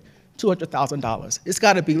commitment with $200,000. It's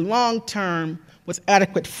got to be long-term with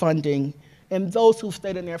adequate funding. And those who've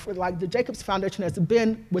stayed in there for, like the Jacobs Foundation has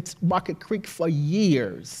been with Market Creek for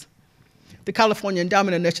years. The California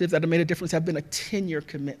Endowment Initiatives that have made a difference have been a 10-year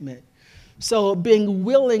commitment. So being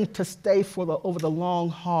willing to stay over the long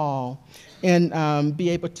haul and be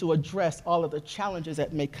able to address all of the challenges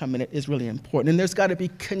that may come in it is really important. And there's got to be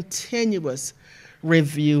continuous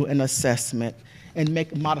review and assessment and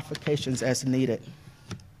make modifications as needed.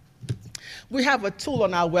 We have a tool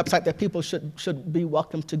on our website that people should be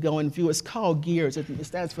welcome to go and view. It's called GEARS. It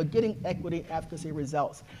stands for Getting Equity Advocacy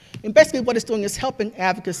Results. And basically what it's doing is helping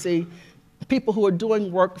advocacy, people who are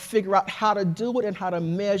doing work, figure out how to do it and how to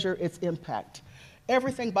measure its impact.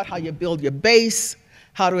 Everything about how you build your base,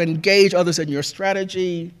 how to engage others in your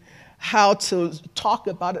strategy, how to talk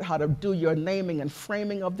about it, how to do your naming and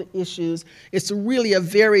framing of the issues. It's really a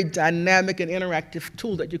very dynamic and interactive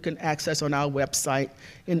tool that you can access on our website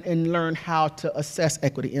and learn how to assess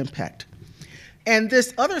equity impact. And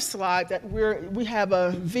this other slide that we have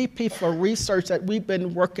a VP for research that we've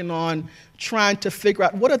been working on trying to figure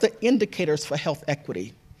out what are the indicators for health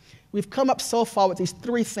equity. We've come up so far with these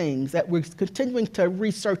 3 things that we're continuing to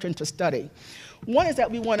research and to study. One is that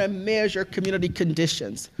we want to measure community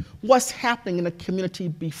conditions. What's happening in a community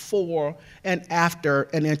before and after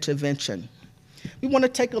an intervention? We want to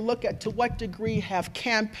take a look at to what degree have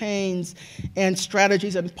campaigns and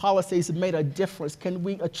strategies and policies made a difference? Can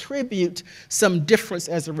we attribute some difference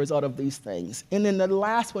as a result of these things? And then the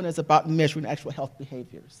last one is about measuring actual health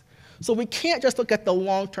behaviors. So we can't just look at the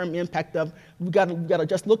long-term impact of, we've got to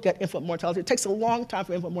just look at infant mortality. It takes a long time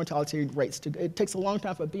for infant mortality rates it takes a long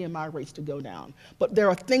time for BMI rates to go down. But there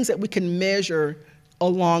are things that we can measure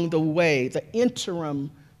along the way, the interim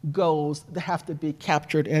goals that have to be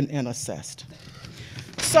captured and assessed.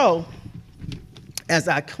 So, as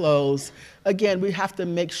I close, again, we have to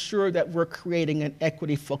make sure that we're creating an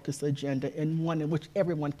equity-focused agenda and one in which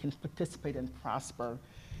everyone can participate and prosper.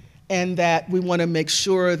 And that we want to make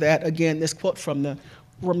sure that, again, this quote from the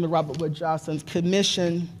Robert Wood Johnson's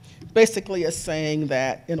commission basically is saying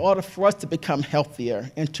that in order for us to become healthier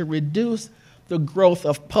and to reduce the growth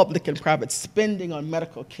of public and private spending on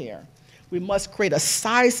medical care, we must create a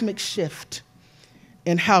seismic shift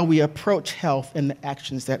in how we approach health and the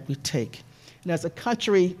actions that we take. And as a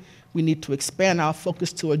country, we need to expand our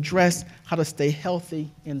focus to address how to stay healthy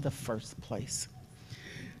in the first place.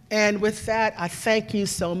 And with that, I thank you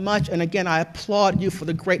so much. And again, I applaud you for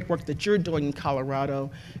the great work that you're doing in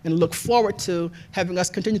Colorado and look forward to having us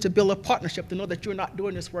continue to build a partnership to know that you're not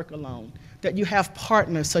doing this work alone, that you have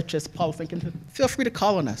partners such as PolicyLink, and feel free to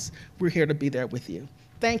call on us. We're here to be there with you.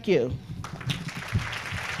 Thank you.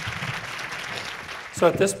 So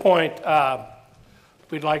at this point,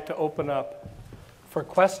 we'd like to open up for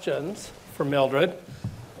questions for Mildred.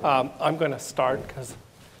 I'm going to start because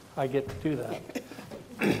I get to do that.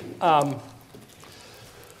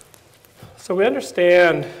 So we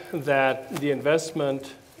understand that the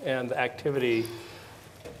investment and the activity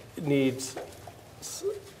needs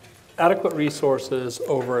adequate resources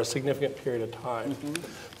over a significant period of time.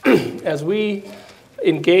 Mm-hmm. As we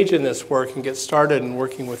engage in this work and get started in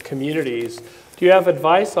working with communities, do you have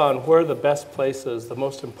advice on where the best places, the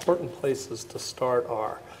most important places to start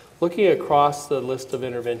are? Looking across the list of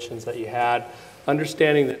interventions that you had,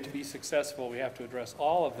 understanding that to be successful, we have to address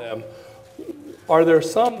all of them. are there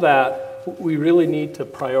some that we really need to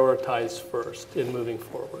prioritize first in moving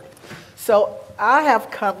forward? So I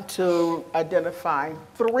have come to identify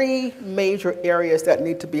 3 major areas that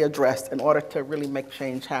need to be addressed in order to really make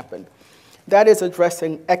change happen. That is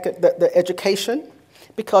addressing the education,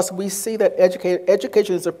 because we see that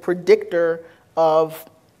education is a predictor of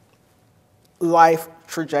life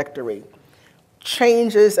trajectory.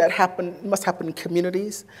 Changes that must happen in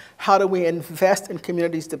communities. How do we invest in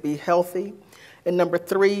communities to be healthy? And number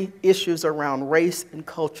 3, issues around race and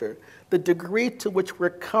culture. The degree to which we're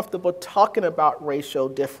comfortable talking about racial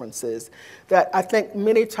differences, that I think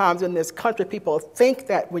many times in this country, people think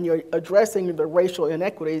that when you're addressing the racial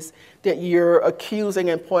inequities, that you're accusing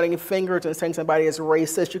and pointing fingers and saying somebody is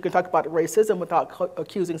racist. You can talk about racism without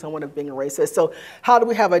accusing someone of being a racist. So how do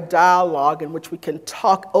we have a dialogue in which we can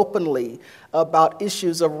talk openly about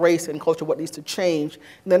issues of race and culture, what needs to change?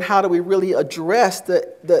 And then how do we really address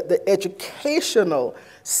the educational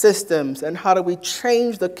systems, and how do we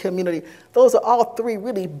change the community? Those are all 3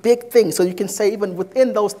 really big things. So you can say even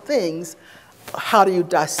within those things, how do you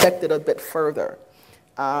dissect it a bit further?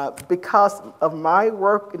 Because of my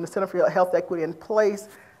work in the Center for Health Equity and Place,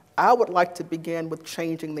 I would like to begin with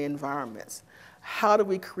changing the environments. How do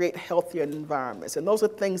we create healthier environments? And those are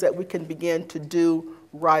things that we can begin to do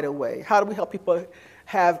right away. How do we help people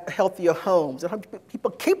have healthier homes, and how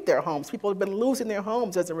people keep their homes? People have been losing their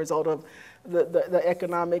homes as a result of the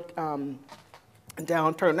economic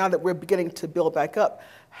downturn. Now that we're beginning to build back up,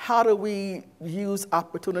 how do we use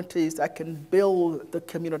opportunities that can build the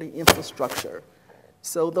community infrastructure?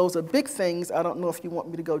 So those are big things. I don't know if you want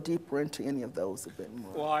me to go deeper into any of those a bit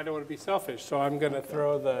more. Well, I don't want to be selfish, so I'm going to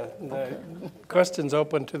throw the questions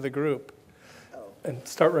open to the group. And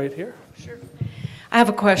start right here. Sure. I have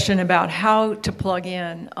a question about how to plug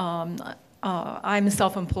in. I'm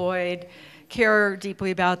self-employed, care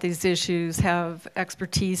deeply about these issues, have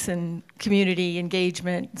expertise in community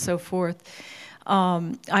engagement and so forth.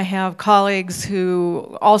 I have colleagues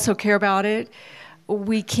who also care about it.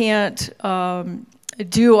 We can't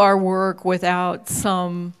do our work without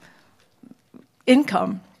some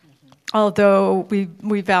income, although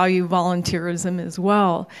we value volunteerism as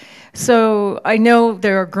well. So I know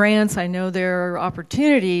there are grants, I know there are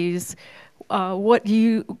opportunities. What do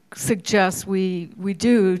you suggest we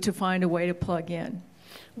do to find a way to plug in?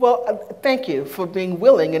 Well, thank you for being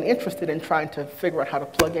willing and interested in trying to figure out how to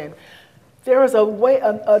plug in. There is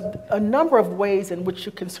a number of ways in which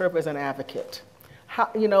you can serve as an advocate. How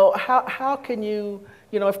can you,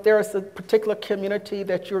 if there is a particular community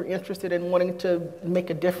that you're interested in wanting to make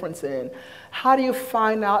a difference in, how do you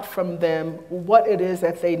find out from them what it is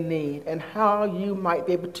that they need and how you might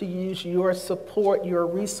be able to use your support, your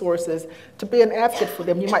resources to be an advocate for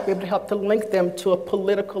them? You might be able to help to link them to a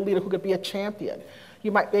political leader who could be a champion.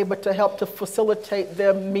 You might be able to help to facilitate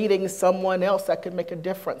them meeting someone else that could make a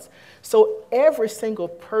difference. So every single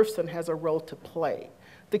person has a role to play.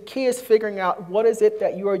 The key is figuring out what is it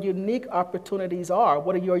that your unique opportunities are,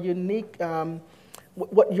 what are your unique,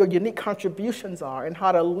 what your unique contributions are, and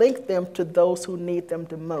how to link them to those who need them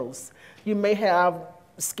the most. You may have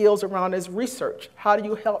skills around as research. How do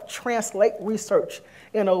you help translate research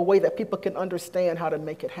in a way that people can understand how to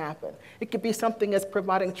make it happen? It could be something as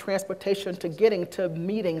providing transportation to getting to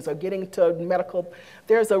meetings or getting to medical.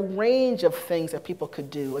 There's a range of things that people could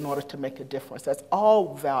do in order to make a difference. That's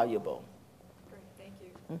all valuable.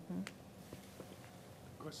 Mm-hmm.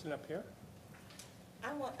 Question up here. I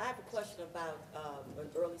have a question about an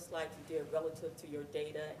early slide you did relative to your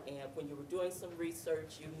data, and when you were doing some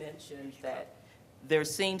research, you mentioned that there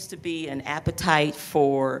seems to be an appetite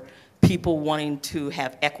for people wanting to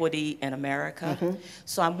have equity in America. Mm-hmm.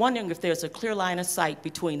 So I'm wondering if there's a clear line of sight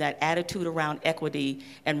between that attitude around equity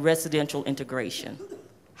and residential integration,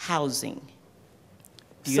 housing.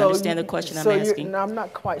 Do you understand the question I'm asking? No, I'm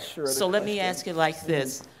not quite sure. So let me ask you like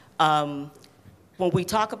this. When we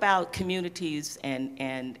talk about communities and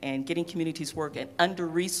getting communities work and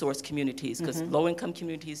under-resourced communities, because mm-hmm. low-income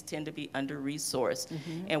communities tend to be under-resourced,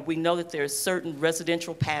 mm-hmm. and we know that there are certain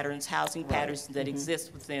residential patterns, housing right. patterns that mm-hmm.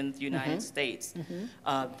 exist within the United mm-hmm. States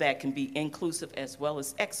mm-hmm. That can be inclusive as well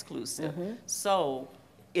as exclusive. Mm-hmm. So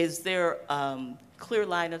is there clear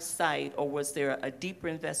line of sight, or was there a deeper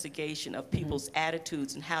investigation of people's mm-hmm.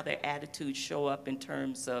 attitudes and how their attitudes show up in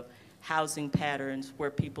terms of housing patterns,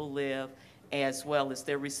 where people live, as well as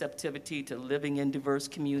their receptivity to living in diverse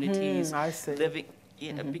communities? I see. Living,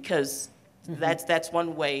 you know, mm-hmm. because That's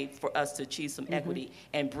one way for us to achieve some equity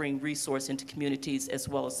and bring resource into communities as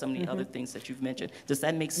well as some of the other things that you've mentioned. Does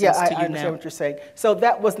that make sense to you now? Yeah, I understand what you're saying. So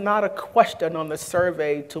that was not a question on the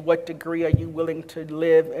survey, to what degree are you willing to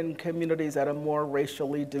live in communities that are more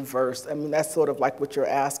racially diverse? I mean, that's sort of like what you're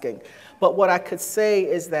asking. But what I could say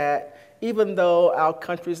is that even though our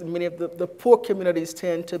countries, many of the poor communities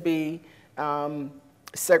tend to be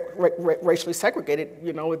racially segregated,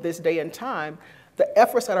 you know, at this day and time, the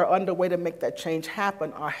efforts that are underway to make that change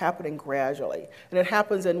happen are happening gradually. And it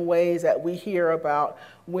happens in ways that we hear about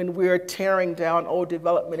when we're tearing down old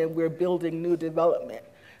development and we're building new development.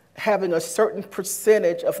 Having a certain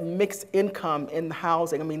percentage of mixed income in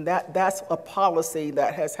housing. I mean, that's a policy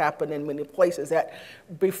that has happened in many places, that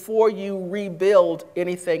before you rebuild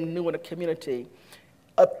anything new in a community,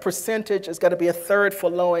 a percentage is going to be a third for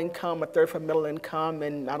low income, a third for middle income,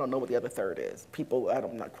 and I don't know what the other third is. People,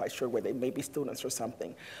 I'm not quite sure where they may be students or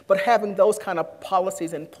something. But having those kind of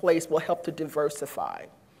policies in place will help to diversify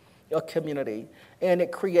your community, and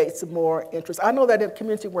it creates more interest. I know that in the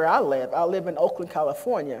community where I live in Oakland,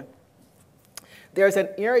 California. There's an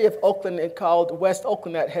area of Oakland called West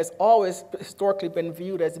Oakland that has always historically been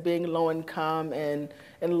viewed as being low income and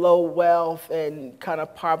low wealth and kind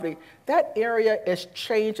of poverty. That area is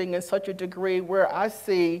changing in such a degree where I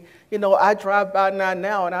see, you know, I drive by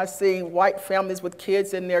now and I see white families with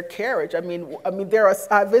kids in their carriage. I mean,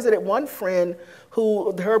 I visited one friend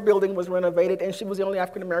who, her building was renovated and she was the only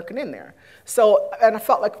African American in there. So, and I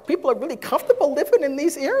felt like people are really comfortable living in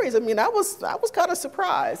these areas. I mean, I was kind of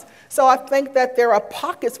surprised. So I think that there are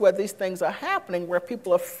pockets where these things are happening, where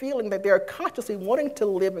people are feeling that they're consciously wanting to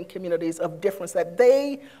live in communities of difference, that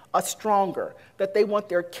they are stronger, that they want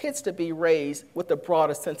their kids to be raised with a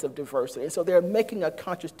broader sense of diversity. And so they're making a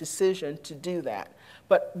conscious decision to do that.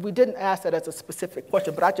 But we didn't ask that as a specific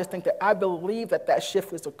question, but I just think that I believe that that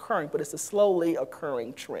shift is occurring, but it's a slowly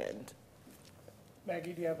occurring trend.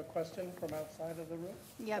 Maggie, do you have a question from outside of the room?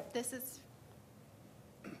 Yep, this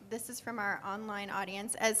is from our online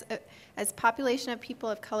audience. As population of people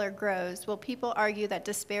of color grows, will people argue that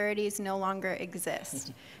disparities no longer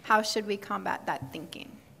exist? How should we combat that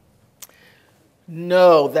thinking?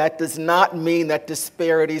 No, that does not mean that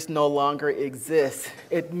disparities no longer exist.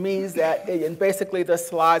 It means that, and basically the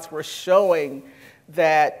slides were showing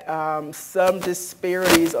that some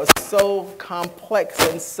disparities are so complex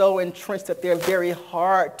and so entrenched that they're very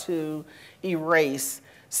hard to erase.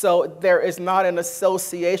 So there is not an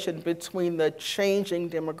association between the changing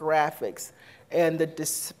demographics and the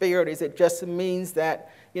disparities. It just means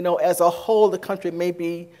that, you know, as a whole, the country may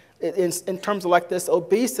be, in terms of like this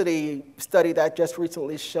obesity study that just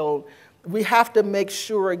recently showed, we have to make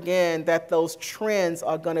sure again that those trends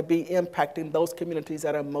are going to be impacting those communities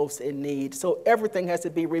that are most in need. So everything has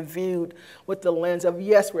to be reviewed with the lens of,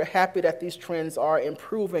 yes, we're happy that these trends are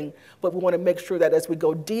improving, but we want to make sure that as we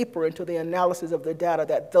go deeper into the analysis of the data,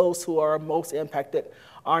 that those who are most impacted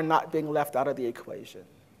are not being left out of the equation.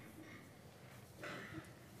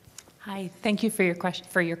 Hi, thank you for your question,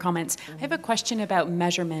 for your comments. I have a question about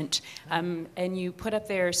measurement, and you put up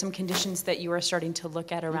there some conditions that you are starting to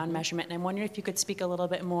look at around measurement, and I'm wondering if you could speak a little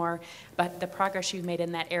bit more about the progress you've made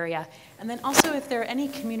in that area, and then also if there are any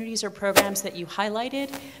communities or programs that you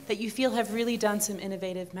highlighted that you feel have really done some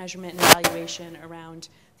innovative measurement and evaluation around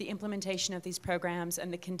the implementation of these programs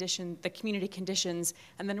and the community conditions,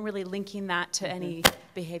 and then really linking that to any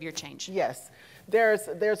behavior change. Yes. There's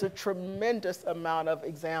a tremendous amount of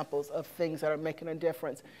examples of things that are making a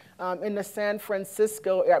difference. In the San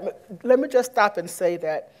Francisco area, let me just stop and say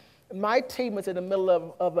that my team is in the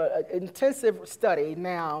middle of an intensive study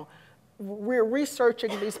now. We're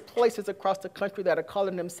researching these places across the country that are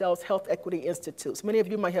calling themselves Health Equity Institutes. Many of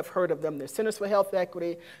you might have heard of them. They're Centers for Health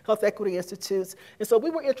Equity Institutes. And so we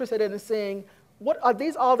were interested in seeing, what are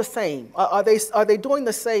these all the same? Are they doing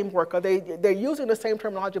the same work? They're using the same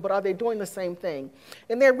terminology, but are they doing the same thing?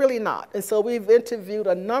 And they're really not. And so we've interviewed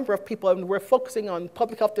a number of people, and we're focusing on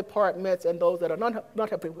public health departments and those that are not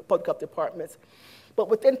having public health departments. But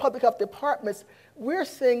within public health departments, we're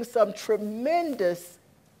seeing some tremendous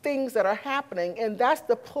things that are happening, and that's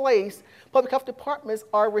the place public health departments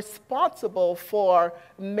are responsible for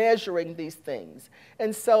measuring these things.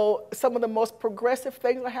 And so some of the most progressive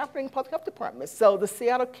things are happening in public health departments. So the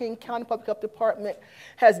Seattle-King County Public Health Department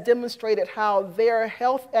has demonstrated how their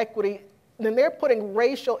health equity, and they're putting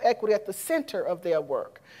racial equity at the center of their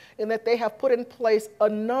work, and that they have put in place a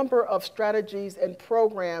number of strategies and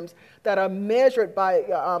programs that are measured by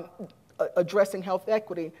addressing health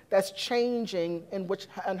equity that's changing in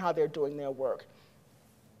and how they're doing their work.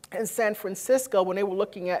 In San Francisco, when they were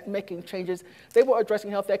looking at making changes, they were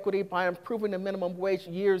addressing health equity by improving the minimum wage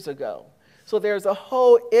years ago. So there's a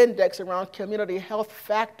whole index around community health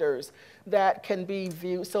factors that can be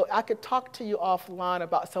viewed. So I could talk to you offline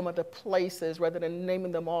about some of the places rather than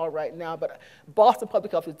naming them all right now, but Boston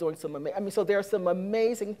Public Health is doing some amazing, so there are some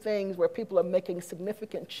amazing things where people are making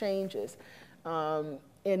significant changes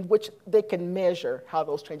in which they can measure how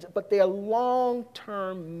those changes, but they're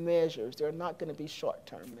long-term measures. They're not going to be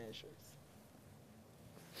short-term measures.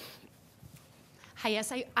 Hi,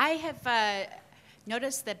 yes, I have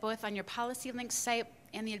noticed that both on your PolicyLink site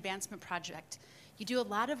and the Advancement Project, you do a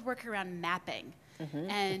lot of work around mapping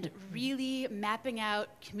and really mapping out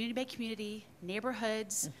community by community,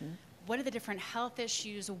 neighborhoods, what are the different health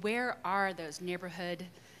issues, where are those neighborhood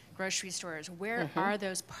grocery stores, where are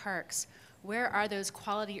those parks, where are those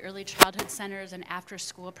quality early childhood centers and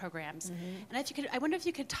after-school programs? And if you could, I wonder if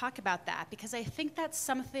you could talk about that, because I think that's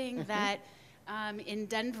something that in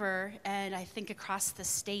Denver and I think across the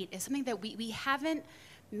state is something that we haven't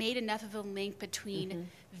made enough of a link between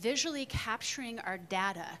visually capturing our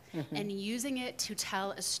data and using it to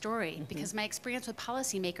tell a story. Because my experience with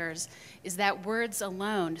policymakers is that words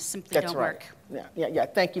alone simply don't work. Yeah.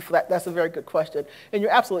 Thank you for that. That's a very good question, and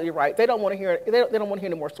you're absolutely right. They don't want to hear. They don't want to hear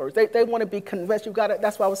any more stories. They want to be convinced. You got it.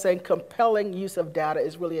 That's why I was saying compelling use of data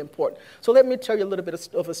is really important. So let me tell you a little bit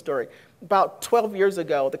of a story. About 12 years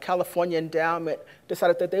ago, the California Endowment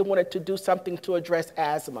decided that they wanted to do something to address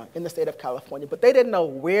asthma in the state of California, but they didn't know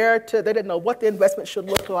where to. They didn't know what the investment should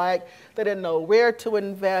look like. They didn't know where to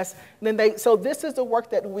invest. And then so this is the work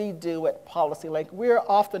that we do at PolicyLink. We're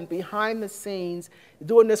often behind the scenes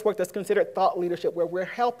doing this work that's considered thought leadership, where we're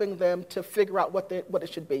helping them to figure out what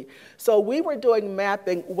it should be. So we were doing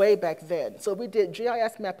mapping way back then. So we did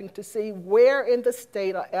GIS mapping to see where in the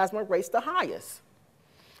state are asthma rates the highest.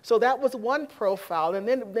 So that was one profile. And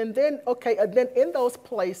then in those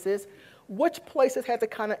places, which places had the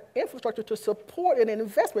kind of infrastructure to support an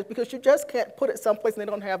investment, because you just can't put it someplace and they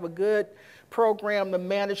don't have a good program to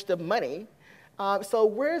manage the money. So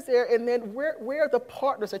where's there, and then where are the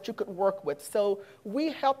partners that you could work with? So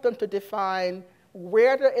we helped them to define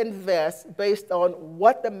where to invest based on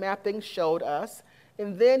what the mapping showed us.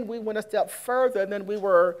 And then we went a step further, and then we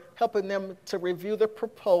were helping them to review the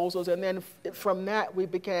proposals. And then from that, we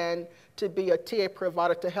began to be a TA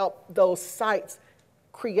provider to help those sites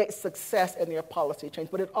create success in their policy change.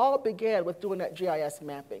 But it all began with doing that GIS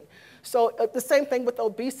mapping. So the same thing with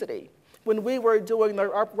obesity. When we were doing the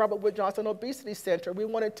Robert Wood Johnson Obesity Center, we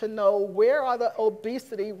wanted to know where are the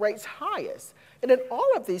obesity rates highest. And in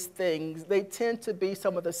all of these things, they tend to be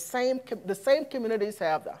some of the same communities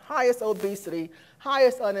have the highest obesity,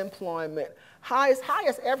 highest unemployment, highest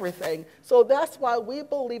everything. So that's why we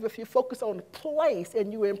believe if you focus on place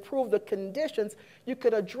and you improve the conditions, you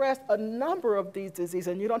could address a number of these diseases,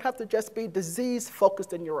 and you don't have to just be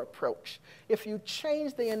disease-focused in your approach. If you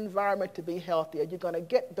change the environment to be healthier, you're going to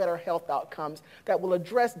get better health outcomes that will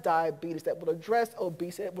address diabetes, that will address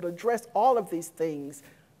obesity, that will address all of these things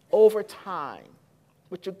over time.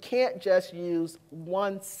 But you can't just use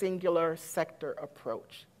one singular sector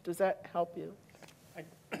approach. Does that help you?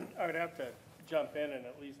 I would have to jump in and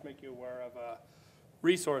at least make you aware of a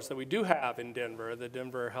resource that we do have in Denver, the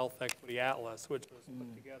Denver Health Equity Atlas, which was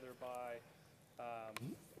put together by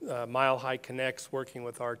Mile High Connects working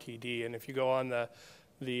with RTD. And if you go on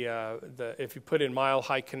if you put in Mile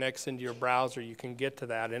High Connects into your browser, you can get to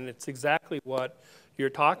that. And it's exactly what you're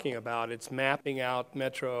talking about. It's mapping out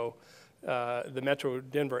the Metro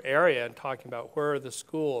Denver area and talking about where are the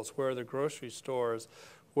schools, where are the grocery stores,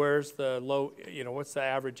 where's the what's the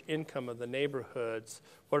average income of the neighborhoods,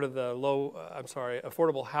 what are the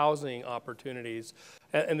affordable housing opportunities,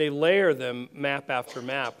 and they layer them map after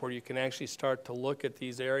map where you can actually start to look at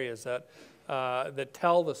these areas that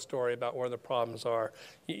tell the story about where the problems are.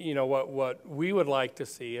 What we would like to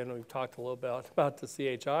see, and we've talked a little bit about the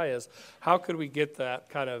CHI, is how could we get that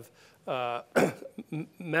kind of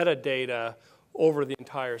metadata over the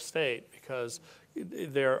entire state, because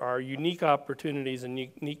there are unique opportunities and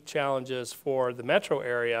unique challenges for the metro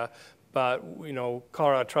area, but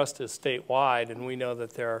Colorado Trust is statewide, and we know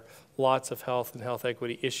that there are lots of health and health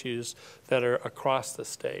equity issues that are across the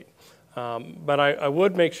state. But I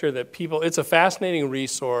would make sure that it's a fascinating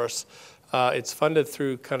resource. It's funded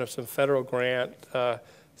through kind of some federal grant,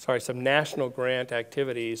 some national grant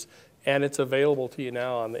activities, and it's available to you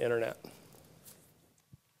now on the internet.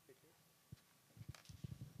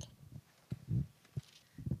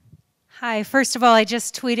 Hi, first of all, I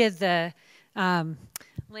just tweeted the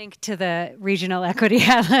link to the Regional Equity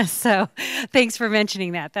Atlas, so thanks for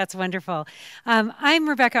mentioning that. That's wonderful. I'm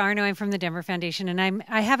Rebecca Arno. I'm from the Denver Foundation, and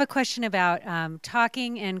I have a question about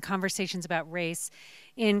talking and conversations about race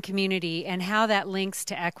in community and how that links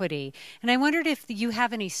to equity. And I wondered if you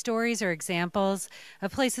have any stories or examples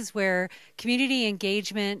of places where community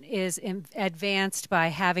engagement is advanced by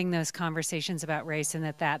having those conversations about race, and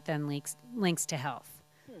that then links to health.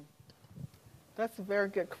 That's a very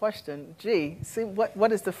good question. Gee, see,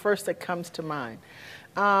 what is the first that comes to mind?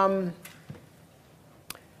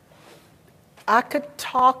 I could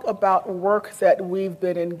talk about work that we've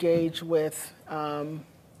been engaged with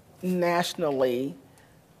nationally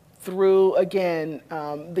through, again,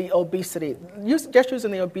 the obesity, just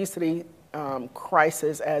using the obesity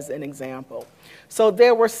crisis as an example. So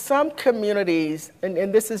there were some communities,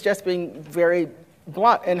 and this is just being very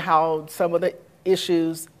blunt in how some of the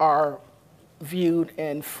issues are viewed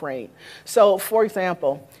and framed. So, for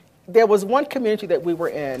example, there was one community that we were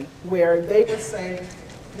in where they were saying,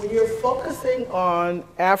 when you're focusing on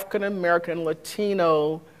African American,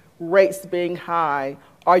 Latino rates being high,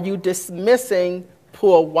 are you dismissing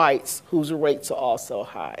poor whites whose rates are also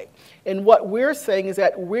high? And what we're saying is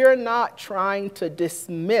that we're not trying to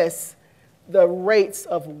dismiss the rates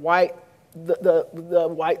of white, the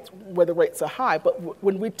whites where the rates are high, but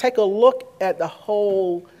when we take a look at the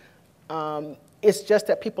whole, it's just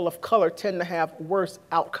that people of color tend to have worse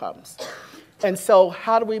outcomes. And so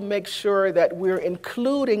how do we make sure that we're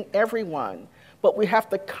including everyone? But we have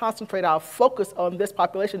to concentrate our focus on this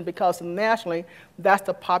population because nationally, those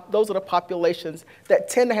are the populations that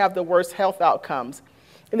tend to have the worst health outcomes.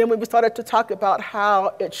 And then when we started to talk about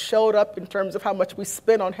how it showed up in terms of how much we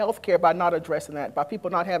spend on healthcare by not addressing that, by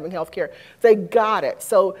people not having healthcare, they got it.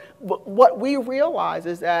 So what we realize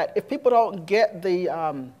is that if people don't get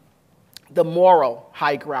the moral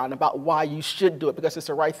high ground about why you should do it because it's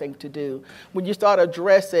the right thing to do, when you start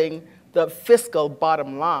addressing the fiscal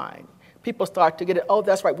bottom line, people start to get it, oh,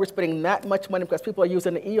 that's right, we're spending that much money because people are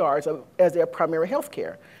using the ERs as their primary health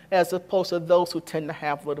care, as opposed to those who tend to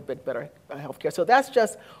have a little bit better health care. So that's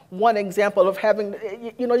just one example of having,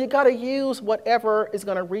 you got to use whatever is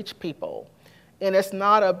going to reach people. And it's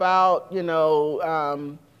not about,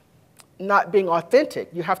 not being authentic.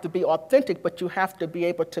 You have to be authentic, but you have to be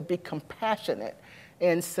able to be compassionate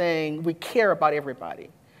and saying we care about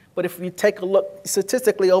everybody. But if you take a look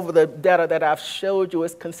statistically over the data that I've showed you,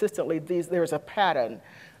 is consistently there's a pattern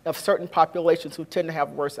of certain populations who tend to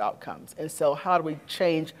have worse outcomes. And so how do we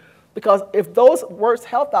change? Because if those worse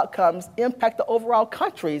health outcomes impact the overall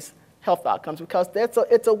country's health outcomes, because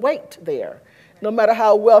it's a weight there. No matter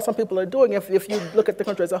how well some people are doing, if you look at the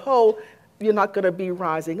country as a whole, you're not going to be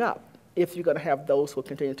rising up if you're going to have those who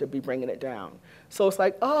continue to be bringing it down. So it's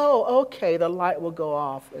like, oh, okay, the light will go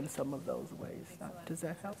off in some of those ways. Does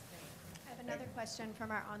that help? I have another question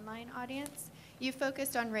from our online audience. You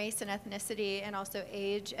focused on race and ethnicity and also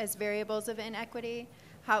age as variables of inequity.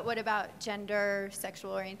 What about gender,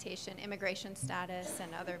 sexual orientation, immigration status,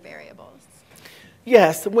 and other variables?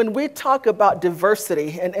 Yes, when we talk about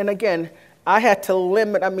diversity, and again, I had to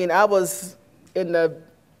limit, I was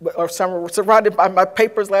surrounded by my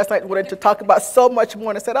papers last night, wanted to talk about so much more,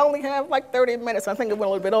 and I said, I only have like 30 minutes. I think it went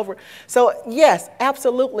a little bit over. So yes,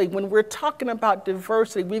 absolutely, when we're talking about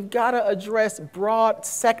diversity, we've got to address broad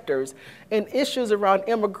sectors, and issues around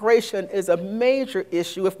immigration is a major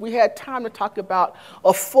issue. If we had time to talk about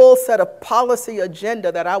a full set of policy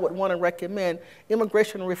agenda that I would want to recommend,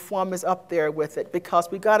 immigration reform is up there with it, because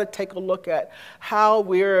we got to take a look at how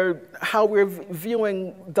we're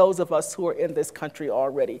viewing those of us who are in this country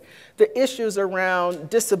already. The issues around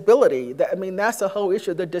disability, that's a whole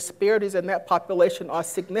issue. The disparities in that population are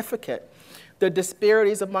significant. The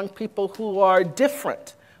disparities among people who are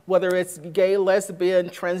different, whether it's gay, lesbian,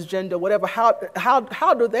 transgender, whatever,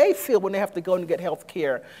 how do they feel when they have to go and get health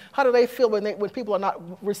care? How do they feel when people are not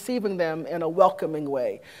receiving them in a welcoming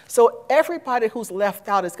way? So everybody who's left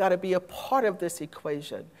out has got to be a part of this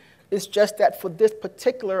equation. It's just that for this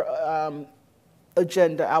particular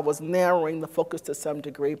agenda, I was narrowing the focus to some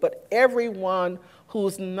degree, but everyone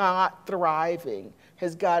who's not thriving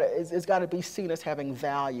has got to be seen as having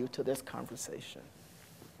value to this conversation.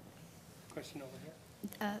 Question over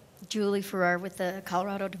here. Julie Farrar with the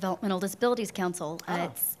Colorado Developmental Disabilities Council.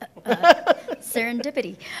 It's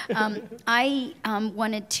serendipity. I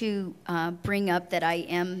wanted to bring up that I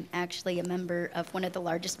am actually a member of one of the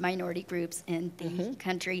largest minority groups in the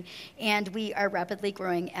country, and we are rapidly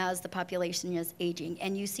growing as the population is aging.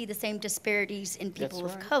 And you see the same disparities in people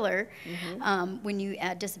of color when you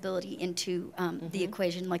add disability into the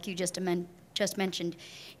equation, like you just just mentioned.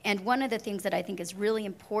 And one of the things that I think is really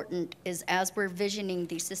important is, as we're visioning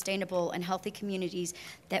these sustainable and healthy communities,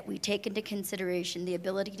 that we take into consideration the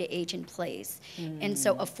ability to age in place. And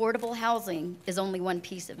so affordable housing is only one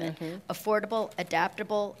piece of it. Affordable,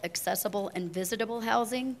 adaptable, accessible, and visitable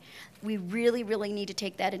housing, we really, really need to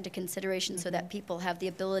take that into consideration so that people have the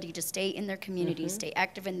ability to stay in their communities, stay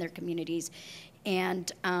active in their communities.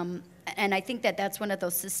 And I think that that's one of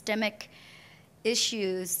those systemic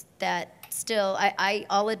issues that still,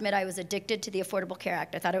 I'll admit I was addicted to the Affordable Care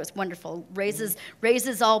Act. I thought it was wonderful,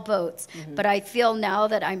 raises all boats. But I feel now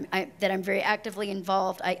that I'm very actively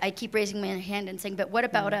involved. I keep raising my hand and saying, but what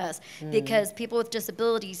about us? Because people with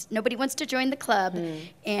disabilities, nobody wants to join the club,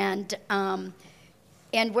 and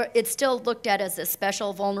it's still looked at as a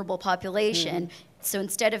special vulnerable population. So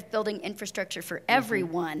instead of building infrastructure for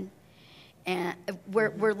everyone, and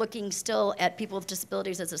we're looking still at people with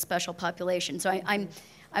disabilities as a special population. So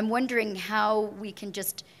I'm wondering how we can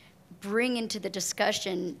just bring into the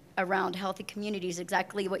discussion around healthy communities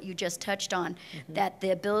exactly what you just touched on, that the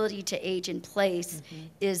ability to age in place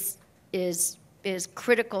is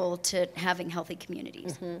critical to having healthy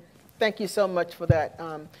communities. Thank you so much for that.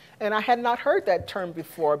 And I had not heard that term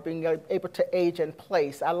before, being able to age in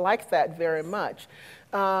place. I like that very much.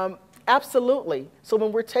 Absolutely. So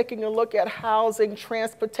when we're taking a look at housing,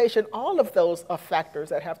 transportation, all of those are factors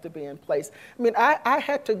that have to be in place. I mean, I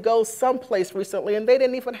had to go someplace recently and they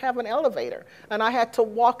didn't even have an elevator. And I had to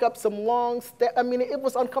walk up some long steps. I mean, it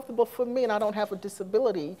was uncomfortable for me, and I don't have a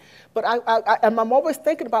disability. But I'm always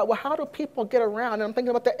thinking about, well, how do people get around? And I'm thinking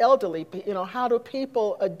about the elderly, how do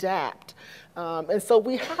people adapt? And so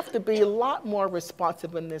we have to be a lot more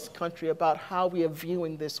responsive in this country about how we are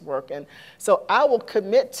viewing this work. And so I will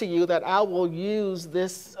commit to you that I will use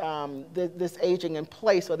this, this aging in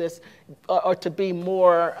place, or to be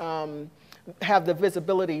more, have the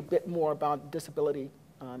visibility a bit more about disability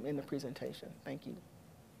in the presentation. Thank you.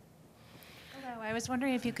 Hello, I was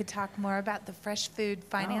wondering if you could talk more about the fresh food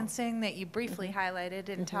financing that you briefly highlighted,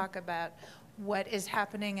 and talk about what is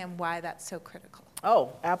happening and why that's so critical.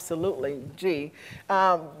 Oh, absolutely. Gee,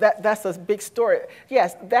 that's a big story.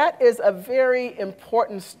 Yes, that is a very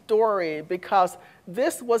important story, because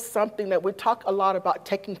this was something that we talk a lot about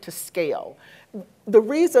taking to scale.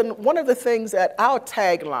 One of the things that our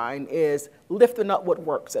tagline is lifting up what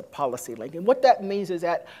works at PolicyLink. And what that means is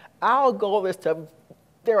that our goal is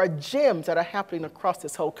there are gems that are happening across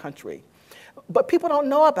this whole country, but people don't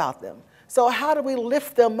know about them. So how do we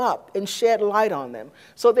lift them up and shed light on them?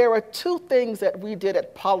 So there are two things that we did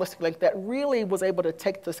at PolicyLink that really was able to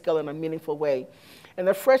take to scale in a meaningful way. And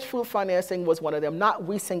the fresh food financing was one of them, not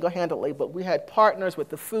we single-handedly, but we had partners with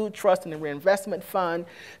the Food Trust and the Reinvestment Fund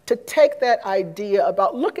to take that idea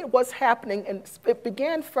about, look at what's happening. And it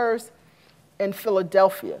began first in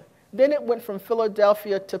Philadelphia. Then it went from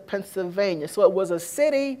Philadelphia to Pennsylvania. So it was a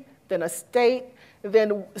city, then a state.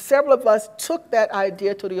 Then several of us took that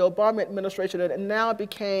idea to the Obama administration, and it now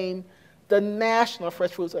became the National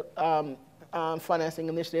Fresh Foods Financing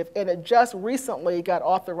Initiative, and it just recently got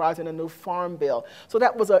authorized in a new farm bill. So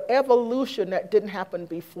that was an evolution that didn't happen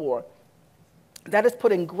before. That is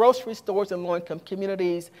putting grocery stores in low-income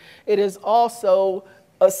communities. It is also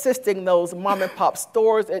assisting those mom-and-pop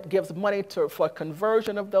stores. It gives money for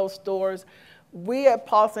conversion of those stores. We at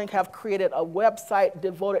PolicyLink have created a website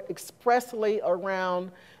devoted expressly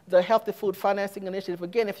around the Healthy Food Financing Initiative.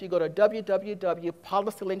 Again, if you go to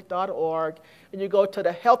www.policylink.org and you go to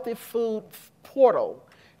the Healthy Food portal,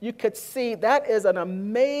 you could see that is an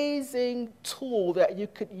amazing tool that you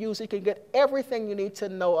could use. You can get everything you need to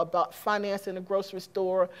know about financing a grocery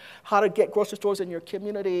store, how to get grocery stores in your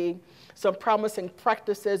community, some promising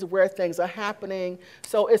practices where things are happening.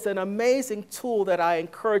 So it's an amazing tool that I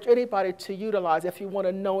encourage anybody to utilize. If you want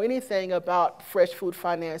to know anything about fresh food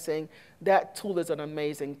financing, that tool is an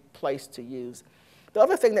amazing place to use. The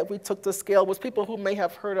other thing that we took to scale was people who may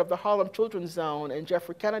have heard of the Harlem Children's Zone and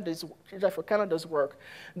Jeffrey Kennedy's work.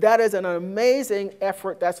 That is an amazing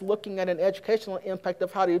effort that's looking at an educational impact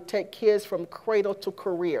of how do you take kids from cradle to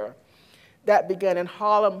career. That began in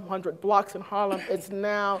Harlem, 100 blocks in Harlem. It's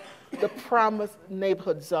now the Promise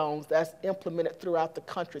Neighborhood Zones that's implemented throughout the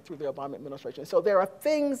country through the Obama administration. So there are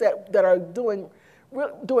things that are doing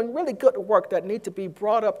really good work that need to be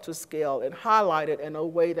brought up to scale and highlighted in a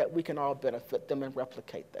way that we can all benefit them and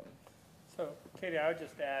replicate them. So, Katie, I would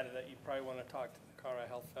just add that you probably want to talk to the Colorado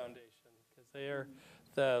Health Foundation,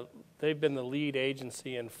 because they've been the lead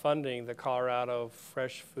agency in funding the Colorado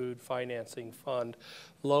Fresh Food Financing Fund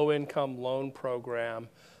low-income loan program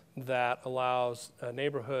that allows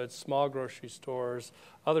neighborhoods, small grocery stores,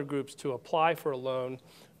 other groups to apply for a loan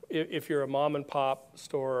if you're a mom and pop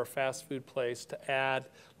store or fast food place, to add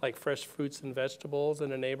like fresh fruits and vegetables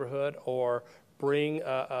in a neighborhood, or bring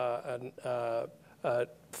a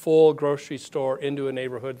full grocery store into a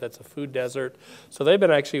neighborhood that's a food desert. So they've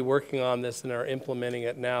been actually working on this and are implementing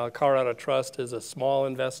it now. Colorado Trust is a small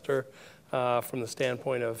investor from the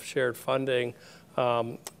standpoint of shared funding,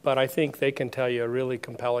 but I think they can tell you a really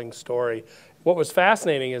compelling story. What was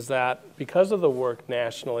fascinating is that because of the work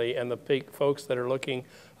nationally and the big folks that are looking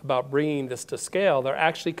about bringing this to scale, they're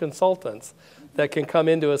actually consultants that can come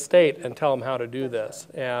into a state and tell them how to do this.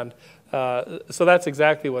 And so that's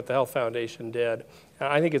exactly what the Health Foundation did.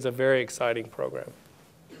 I think it's a very exciting program.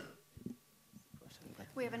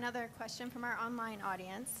 We have another question from our online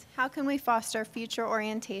audience. How can we foster future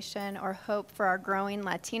orientation or hope for our growing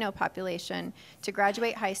Latino population to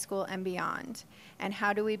graduate high school and beyond? And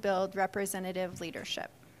how do we build representative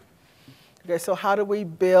leadership? Okay, so how do we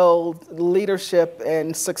build leadership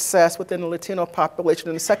and success within the Latino population?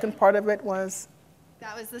 And the second part of it was?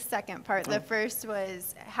 That was the second part. The first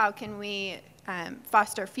was how can we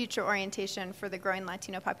foster future orientation for the growing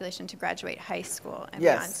Latino population to graduate high school and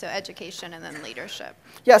beyond, so education and then leadership.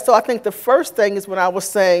 Yeah, so I think the first thing is when I was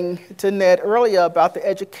saying to Ned earlier about the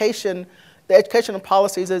educational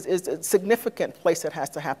policies is a significant place that has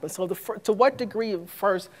to happen. So to what degree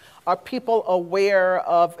first are people aware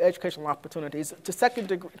of educational opportunities?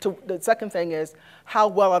 The second thing is how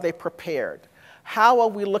well are they prepared? How are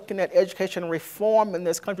we looking at education reform in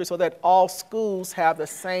this country so that all schools have the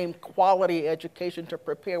same quality education to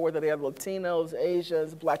prepare, whether they are Latinos,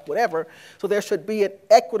 Asians, Black, whatever? So there should be an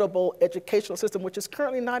equitable educational system, which is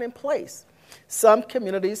currently not in place. Some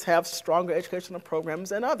communities have stronger educational programs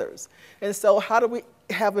than others. And so how do we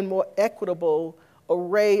have a more equitable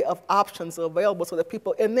array of options available so that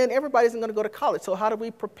people, and then everybody isn't going to go to college. So how do we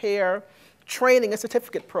prepare training and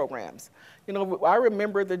certificate programs? You know, I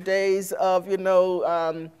remember the days of,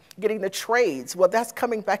 getting the trades. Well, that's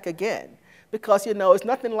coming back again because, it's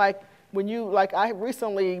nothing like when I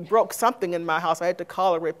recently broke something in my house. I had to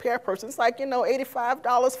call a repair person. It's like,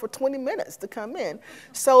 $85 for 20 minutes to come in.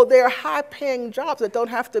 So they're high-paying jobs that don't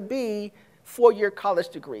have to be four-year college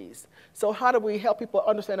degrees. So how do we help people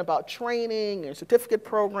understand about training and certificate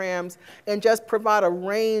programs and just provide a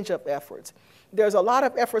range of efforts? There's a lot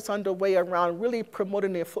of efforts underway around really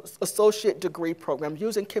promoting the associate degree programs,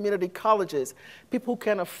 using community colleges. People who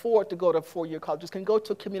can afford to go to four-year colleges can go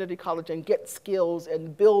to a community college and get skills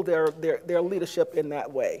and build their leadership in that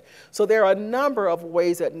way. So there are a number of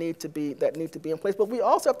ways that need to be in place. But we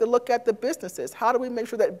also have to look at the businesses. How do we make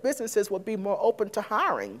sure that businesses will be more open to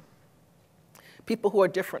hiring people who are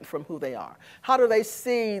different from who they are? How do they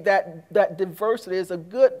see that diversity is a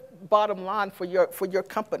good bottom line for your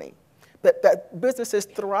company? That businesses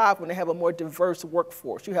thrive when they have a more diverse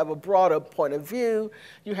workforce. You have a broader point of view.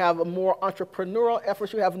 You have a more entrepreneurial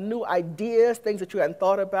efforts. You have new ideas, things that you hadn't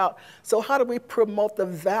thought about. So how do we promote the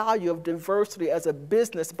value of diversity as a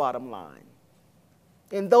business bottom line?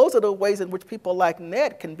 And those are the ways in which people like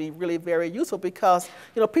Ned can be really very useful because,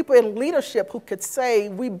 people in leadership who could say,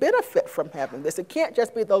 we benefit from having this. It can't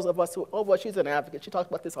just be those of us who, oh, well, she's an advocate. She talks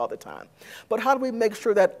about this all the time. But how do we make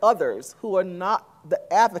sure that others who are not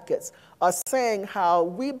the advocates are saying how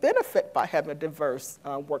we benefit by having a diverse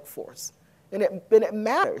workforce? And it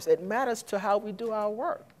matters. It matters to how we do our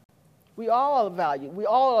work. We all are valued. We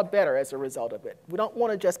all are better as a result of it. We don't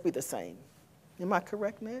want to just be the same. Am I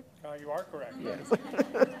correct, Ned? You are correct. Yes.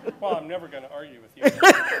 Well, I'm never going to argue with you.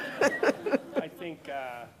 I think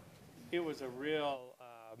it was a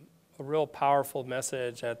real powerful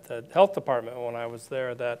message at the health department when I was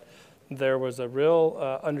there that there was a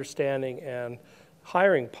real understanding and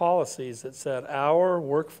hiring policies that said our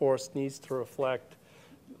workforce needs to reflect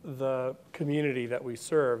the community that we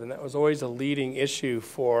serve, and that was always a leading issue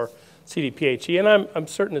for CDPHE, and I'm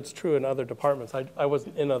certain it's true in other departments. I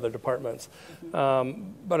wasn't in other departments.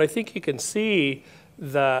 But I think you can see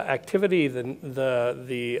the activity,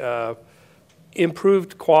 the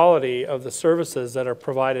improved quality of the services that are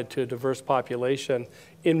provided to a diverse population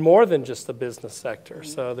in more than just the business sector.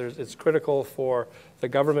 So it's critical for the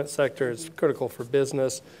government sector, it's critical for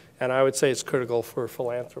business, and I would say it's critical for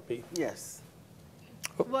philanthropy. Yes.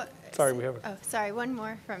 Sorry, we have one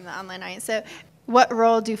more from the online audience. So what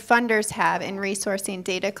role do funders have in resourcing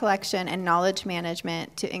data collection and knowledge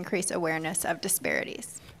management to increase awareness of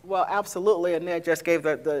disparities? Well, absolutely, and Ned just gave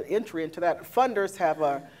the entry into that. Funders have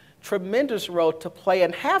a tremendous role to play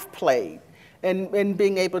and have played in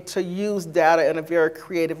being able to use data in a very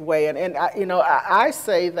creative way. And I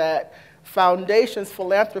say that foundations,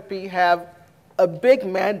 philanthropy have a big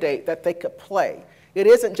mandate that they could play. It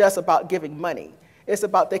isn't just about giving money. It's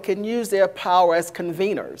about they can use their power as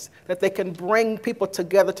conveners, that they can bring people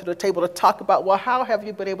together to the table to talk about, well, how have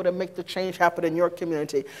you been able to make the change happen in your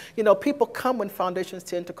community? You know, people come when foundations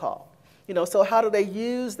tend to call. You know, so how do they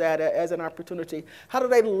use that as an opportunity? How do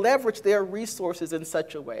they leverage their resources in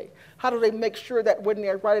such a way? How do they make sure that when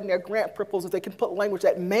they're writing their grant proposals, they can put language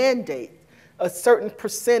that mandate a certain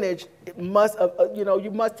percentage, you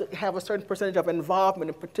must have a certain percentage of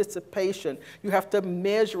involvement and participation. You have to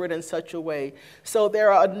measure it in such a way. So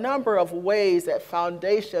there are a number of ways that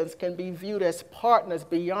foundations can be viewed as partners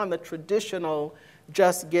beyond the traditional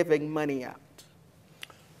just giving money out.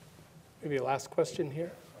 Maybe a last question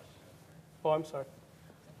here. Oh, I'm sorry.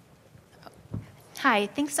 Hi,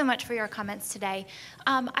 thanks so much for your comments today.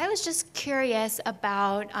 I was just curious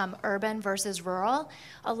about urban versus rural.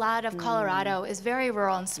 A lot of Colorado is very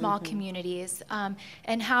rural and small communities,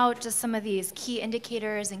 and how just some of these key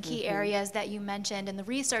indicators and key areas that you mentioned and the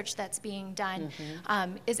research that's being done,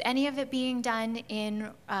 is any of it being done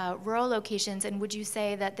in rural locations, and would you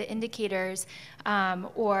say that the indicators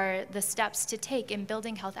or the steps to take in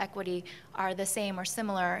building health equity are the same or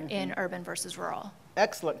similar in urban versus rural?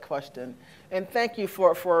 Excellent question. And thank you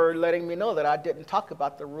for letting me know that I didn't talk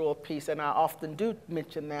about the rural piece, and I often do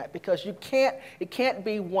mention that because it can't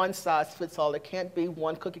be one size fits all. It can't be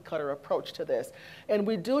one cookie cutter approach to this. And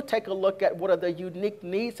we do take a look at what are the unique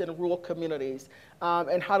needs in rural communities,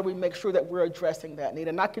 and how do we make sure that we're addressing that need.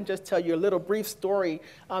 And I can just tell you a little brief story.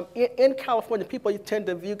 In California, people tend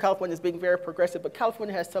to view California as being very progressive, but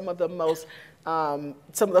California has some of the most, some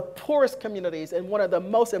of the poorest communities, and one of the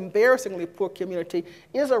most embarrassingly poor community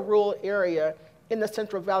is a rural area in the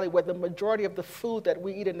Central Valley where the majority of the food that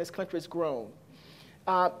we eat in this country is grown.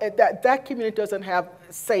 That community doesn't have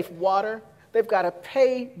safe water. They've got to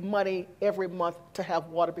pay money every month to have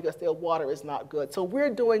water because their water is not good. So we're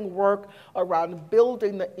doing work around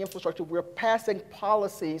building the infrastructure. We're passing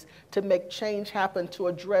policies to make change happen to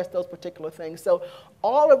address those particular things. So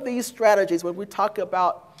all of these strategies, when we talk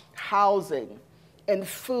about housing and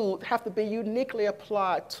food, have to be uniquely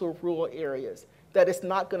applied to rural areas. That it's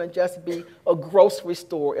not going to just be a grocery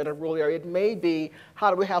store in a rural area. It may be,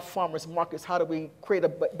 how do we have farmers markets? How do we create a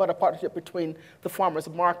better partnership between the farmers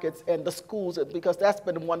markets and the schools? Because that's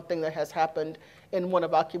been one thing that has happened in one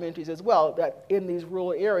of our communities as well, that in these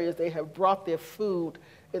rural areas, they have brought their food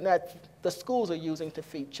and that the schools are using to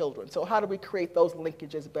feed children. So how do we create those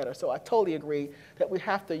linkages better? So I totally agree that we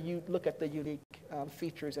have to look at the unique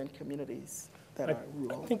features and communities that are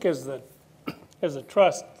rural. I think as the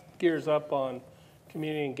trust gears up on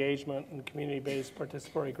community engagement and community-based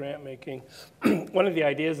participatory grant making, one of the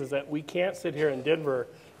ideas is that we can't sit here in Denver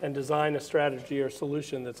and design a strategy or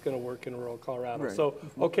solution that's going to work in rural Colorado. Right. So,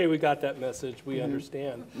 okay, we got that message, we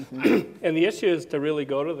understand. And the issue is to really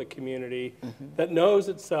go to the community that knows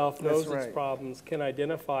itself, knows its problems, can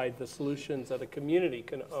identify the solutions that a community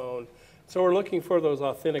can own. So we're looking for those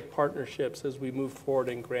authentic partnerships as we move forward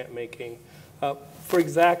in grant making for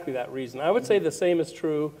exactly that reason. I would say the same is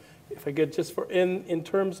true, if I could, just in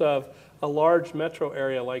terms of a large metro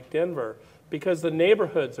area like Denver, because the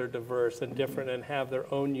neighborhoods are diverse and different and have their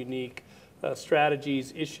own unique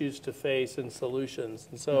strategies, issues to face, and solutions.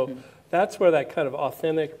 And so that's where that kind of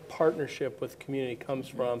authentic partnership with community comes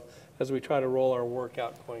from as we try to roll our work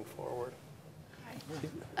out going forward.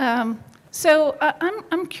 So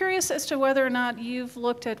I'm curious as to whether or not you've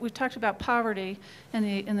looked at, we've talked about poverty and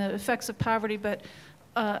the effects of poverty, but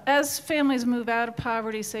as families move out of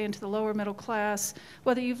poverty, say into the lower middle class,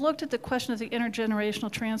 whether you've looked at the question of the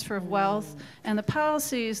intergenerational transfer of wealth and the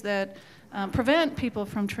policies that prevent people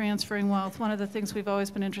from transferring wealth. One of the things we've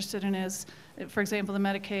always been interested in is, for example, the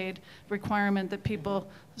Medicaid requirement that people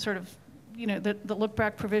sort of, you know, the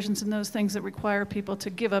look-back provisions and those things that require people to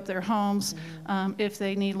give up their homes if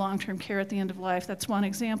they need long-term care at the end of life. That's one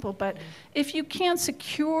example. But if you can't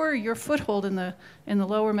secure your foothold in the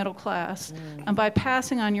lower middle class by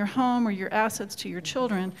passing on your home or your assets to your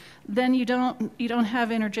children, then you don't have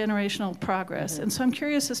intergenerational progress. And so I'm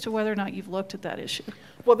curious as to whether or not you've looked at that issue.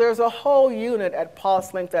 Well, there's a whole unit at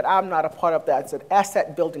PolicyLink that I'm not a part of. That's an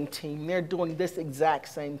asset building team. They're doing this exact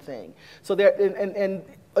same thing. So they're and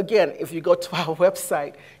again, if you go to our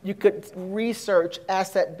website, you could research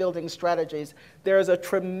asset building strategies. There's a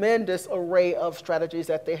tremendous array of strategies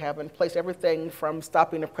that they have in place, everything from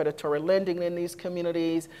stopping the predatory lending in these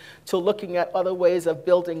communities to looking at other ways of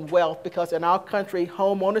building wealth, because in our country,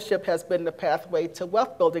 home ownership has been the pathway to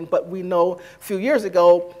wealth building, but we know a few years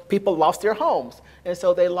ago, people lost their homes, and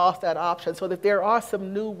so they lost that option. So that there are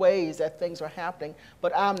some new ways that things are happening,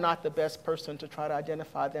 but I'm not the best person to try to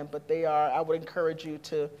identify them, but they are. I would encourage you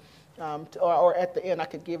to or at the end, I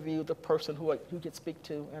could give you the person who you could speak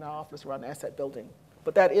to in our office around the asset building.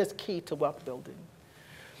 But that is key to wealth building.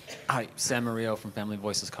 Hi, Sam Murillo from Family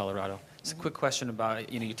Voices Colorado. Just a quick question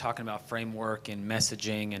about, you're talking about framework and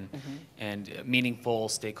messaging and meaningful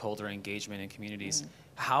stakeholder engagement in communities.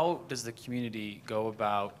 How does the community go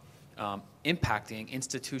about impacting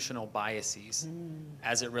institutional biases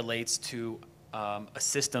as it relates to a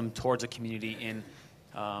system towards a community in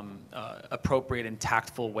appropriate and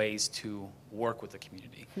tactful ways to work with the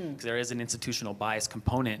community? Because there is an institutional bias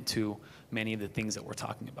component to many of the things that we're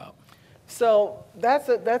talking about. So that's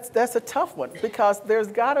a tough one, because there's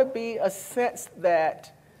got to be a sense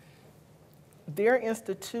that their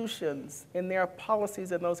institutions and their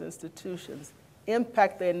policies in those institutions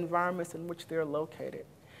impact the environments in which they're located.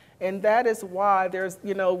 And that is why there's,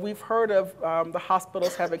 we've heard of the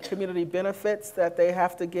hospitals having community benefits, that they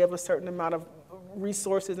have to give a certain amount of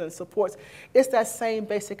resources and supports. It's that same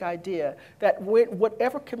basic idea that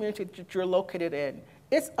whatever community that you're located in,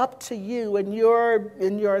 it's up to you in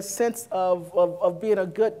your sense of being a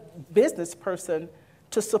good business person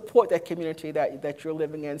to support that community that you're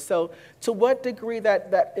living in. So to what degree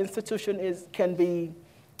that institution can be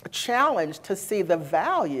challenged to see the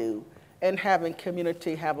value in having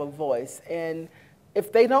community have a voice. And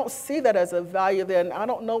if they don't see that as a value, then I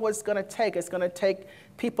don't know what it's going to take. It's going to take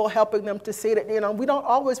people helping them to see it. We don't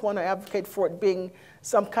always want to advocate for it being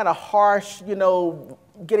some kind of harsh,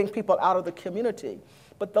 getting people out of the community.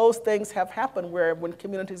 But those things have happened where when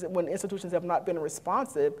institutions have not been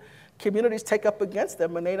responsive, communities take up against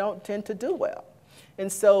them and they don't tend to do well.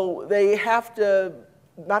 And so they have to,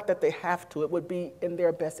 not that they have to, it would be in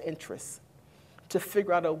their best interest to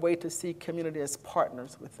figure out a way to see community as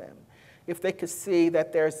partners with them. If they could see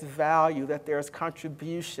that there's value, that there's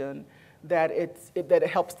contribution, that it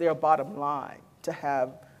helps their bottom line to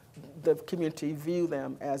have the community view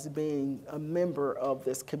them as being a member of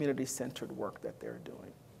this community-centered work that they're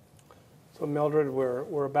doing. So Mildred,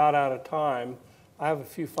 we're about out of time. I have a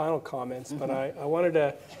few final comments, but I wanted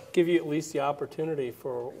to give you at least the opportunity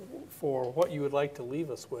for what you would like to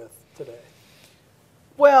leave us with today.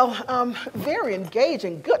 Well, very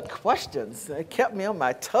engaging, good questions. It kept me on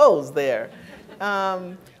my toes there.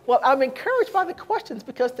 Well, I'm encouraged by the questions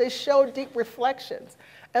because they show deep reflections.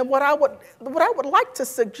 And what I would like to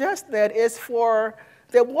suggest that is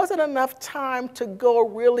there wasn't enough time to go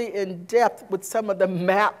really in depth with some of the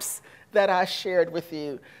maps that I shared with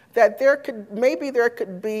you. That maybe there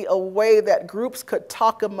could be a way that groups could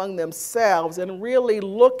talk among themselves and really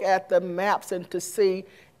look at the maps and to see,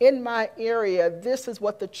 in my area, this is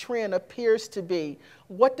what the trend appears to be.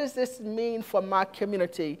 What does this mean for my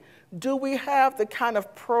community? Do we have the kind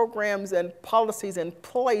of programs and policies in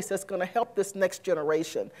place that's going to help this next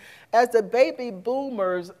generation? As the baby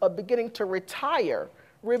boomers are beginning to retire,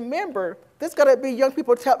 remember, there's going to be young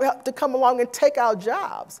people to come along and take our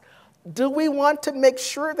jobs. Do we want to make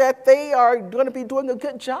sure that they are going to be doing a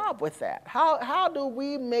good job with that? How do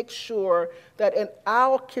we make sure that in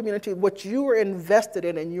our community, what you are invested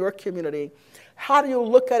in your community, how do you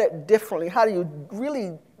look at it differently? How do you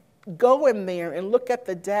really go in there and look at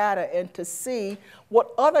the data and to see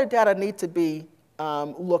what other data need to be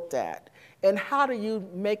looked at? And how do you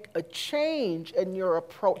make a change in your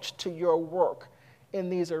approach to your work in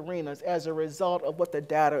these arenas as a result of what the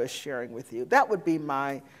data is sharing with you? That would be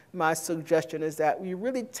my suggestion, is that we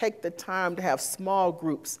really take the time to have small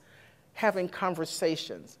groups having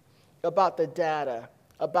conversations about the data,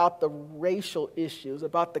 about the racial issues,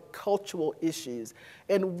 about the cultural issues,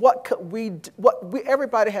 and what could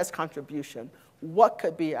everybody has contribution. What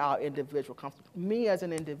could be our individual contribution? Me as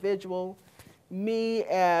an individual, me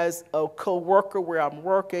as a co-worker where I'm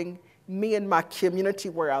working, me in my community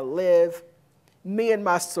where I live, me in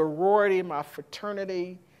my sorority, my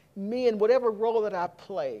fraternity, me in whatever role that I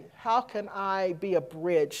play. How can I be a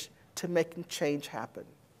bridge to making change happen?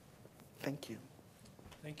 Thank you.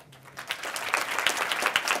 Thank you.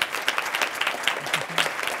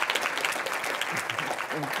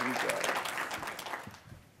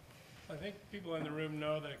 I think people in the room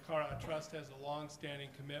know that Colorado Trust has a long-standing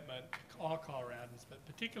commitment to all Coloradans, but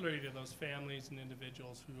particularly to those families and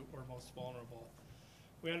individuals who are most vulnerable.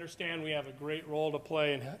 We understand we have a great role to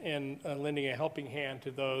play in lending a helping hand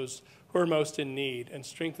to those who are most in need and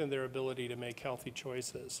strengthen their ability to make healthy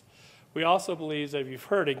choices. We also believe, as you've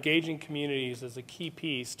heard, engaging communities is a key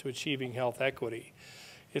piece to achieving health equity.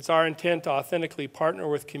 It's our intent to authentically partner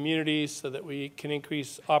with communities so that we can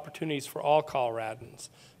increase opportunities for all Coloradans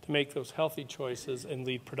to make those healthy choices and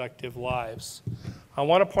lead productive lives. I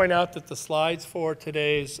want to point out that the slides for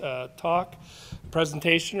today's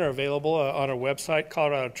presentation are available on our website,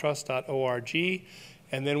 coloradotrust.org,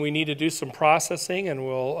 And then we need to do some processing, and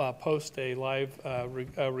we'll post a live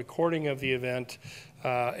recording of the event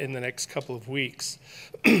in the next couple of weeks.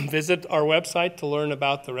 Visit our website to learn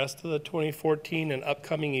about the rest of the 2014 and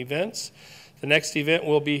upcoming events. The next event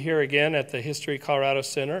will be here again at the History Colorado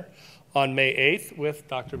Center on May 8th with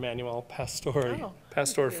Dr. Manuel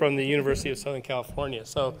Pastor from the University of Southern California.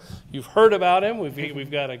 So you've heard about him.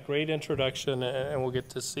 We've got a great introduction, and we'll get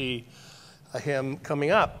to see him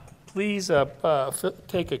coming up. Please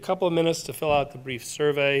take a couple of minutes to fill out the brief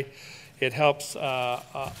survey. It helps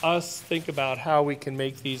us think about how we can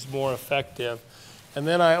make these more effective. And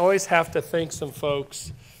then I always have to thank some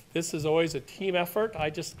folks. This is always a team effort. I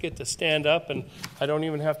just get to stand up, and I don't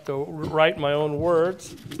even have to write my own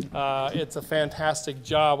words. It's a fantastic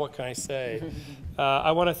job, what can I say?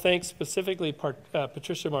 I want to thank specifically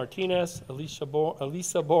Patricia Martinez, Elisa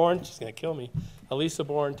Bourne, she's going to kill me, Elisa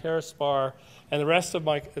Bourne, Tara Spar, and the rest of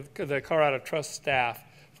the Colorado Trust staff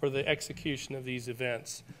for the execution of these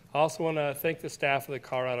events. I also want to thank the staff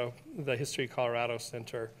of the History Colorado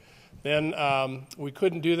Center. Then we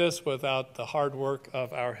couldn't do this without the hard work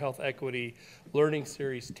of our Health Equity Learning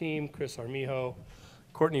Series team, Chris Armijo,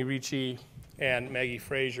 Courtney Ricci, and Maggie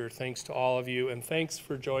Frazier. Thanks to all of you, and thanks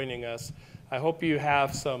for joining us. I hope you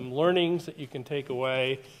have some learnings that you can take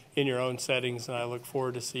away in your own settings, and I look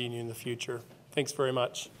forward to seeing you in the future. Thanks very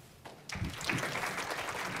much.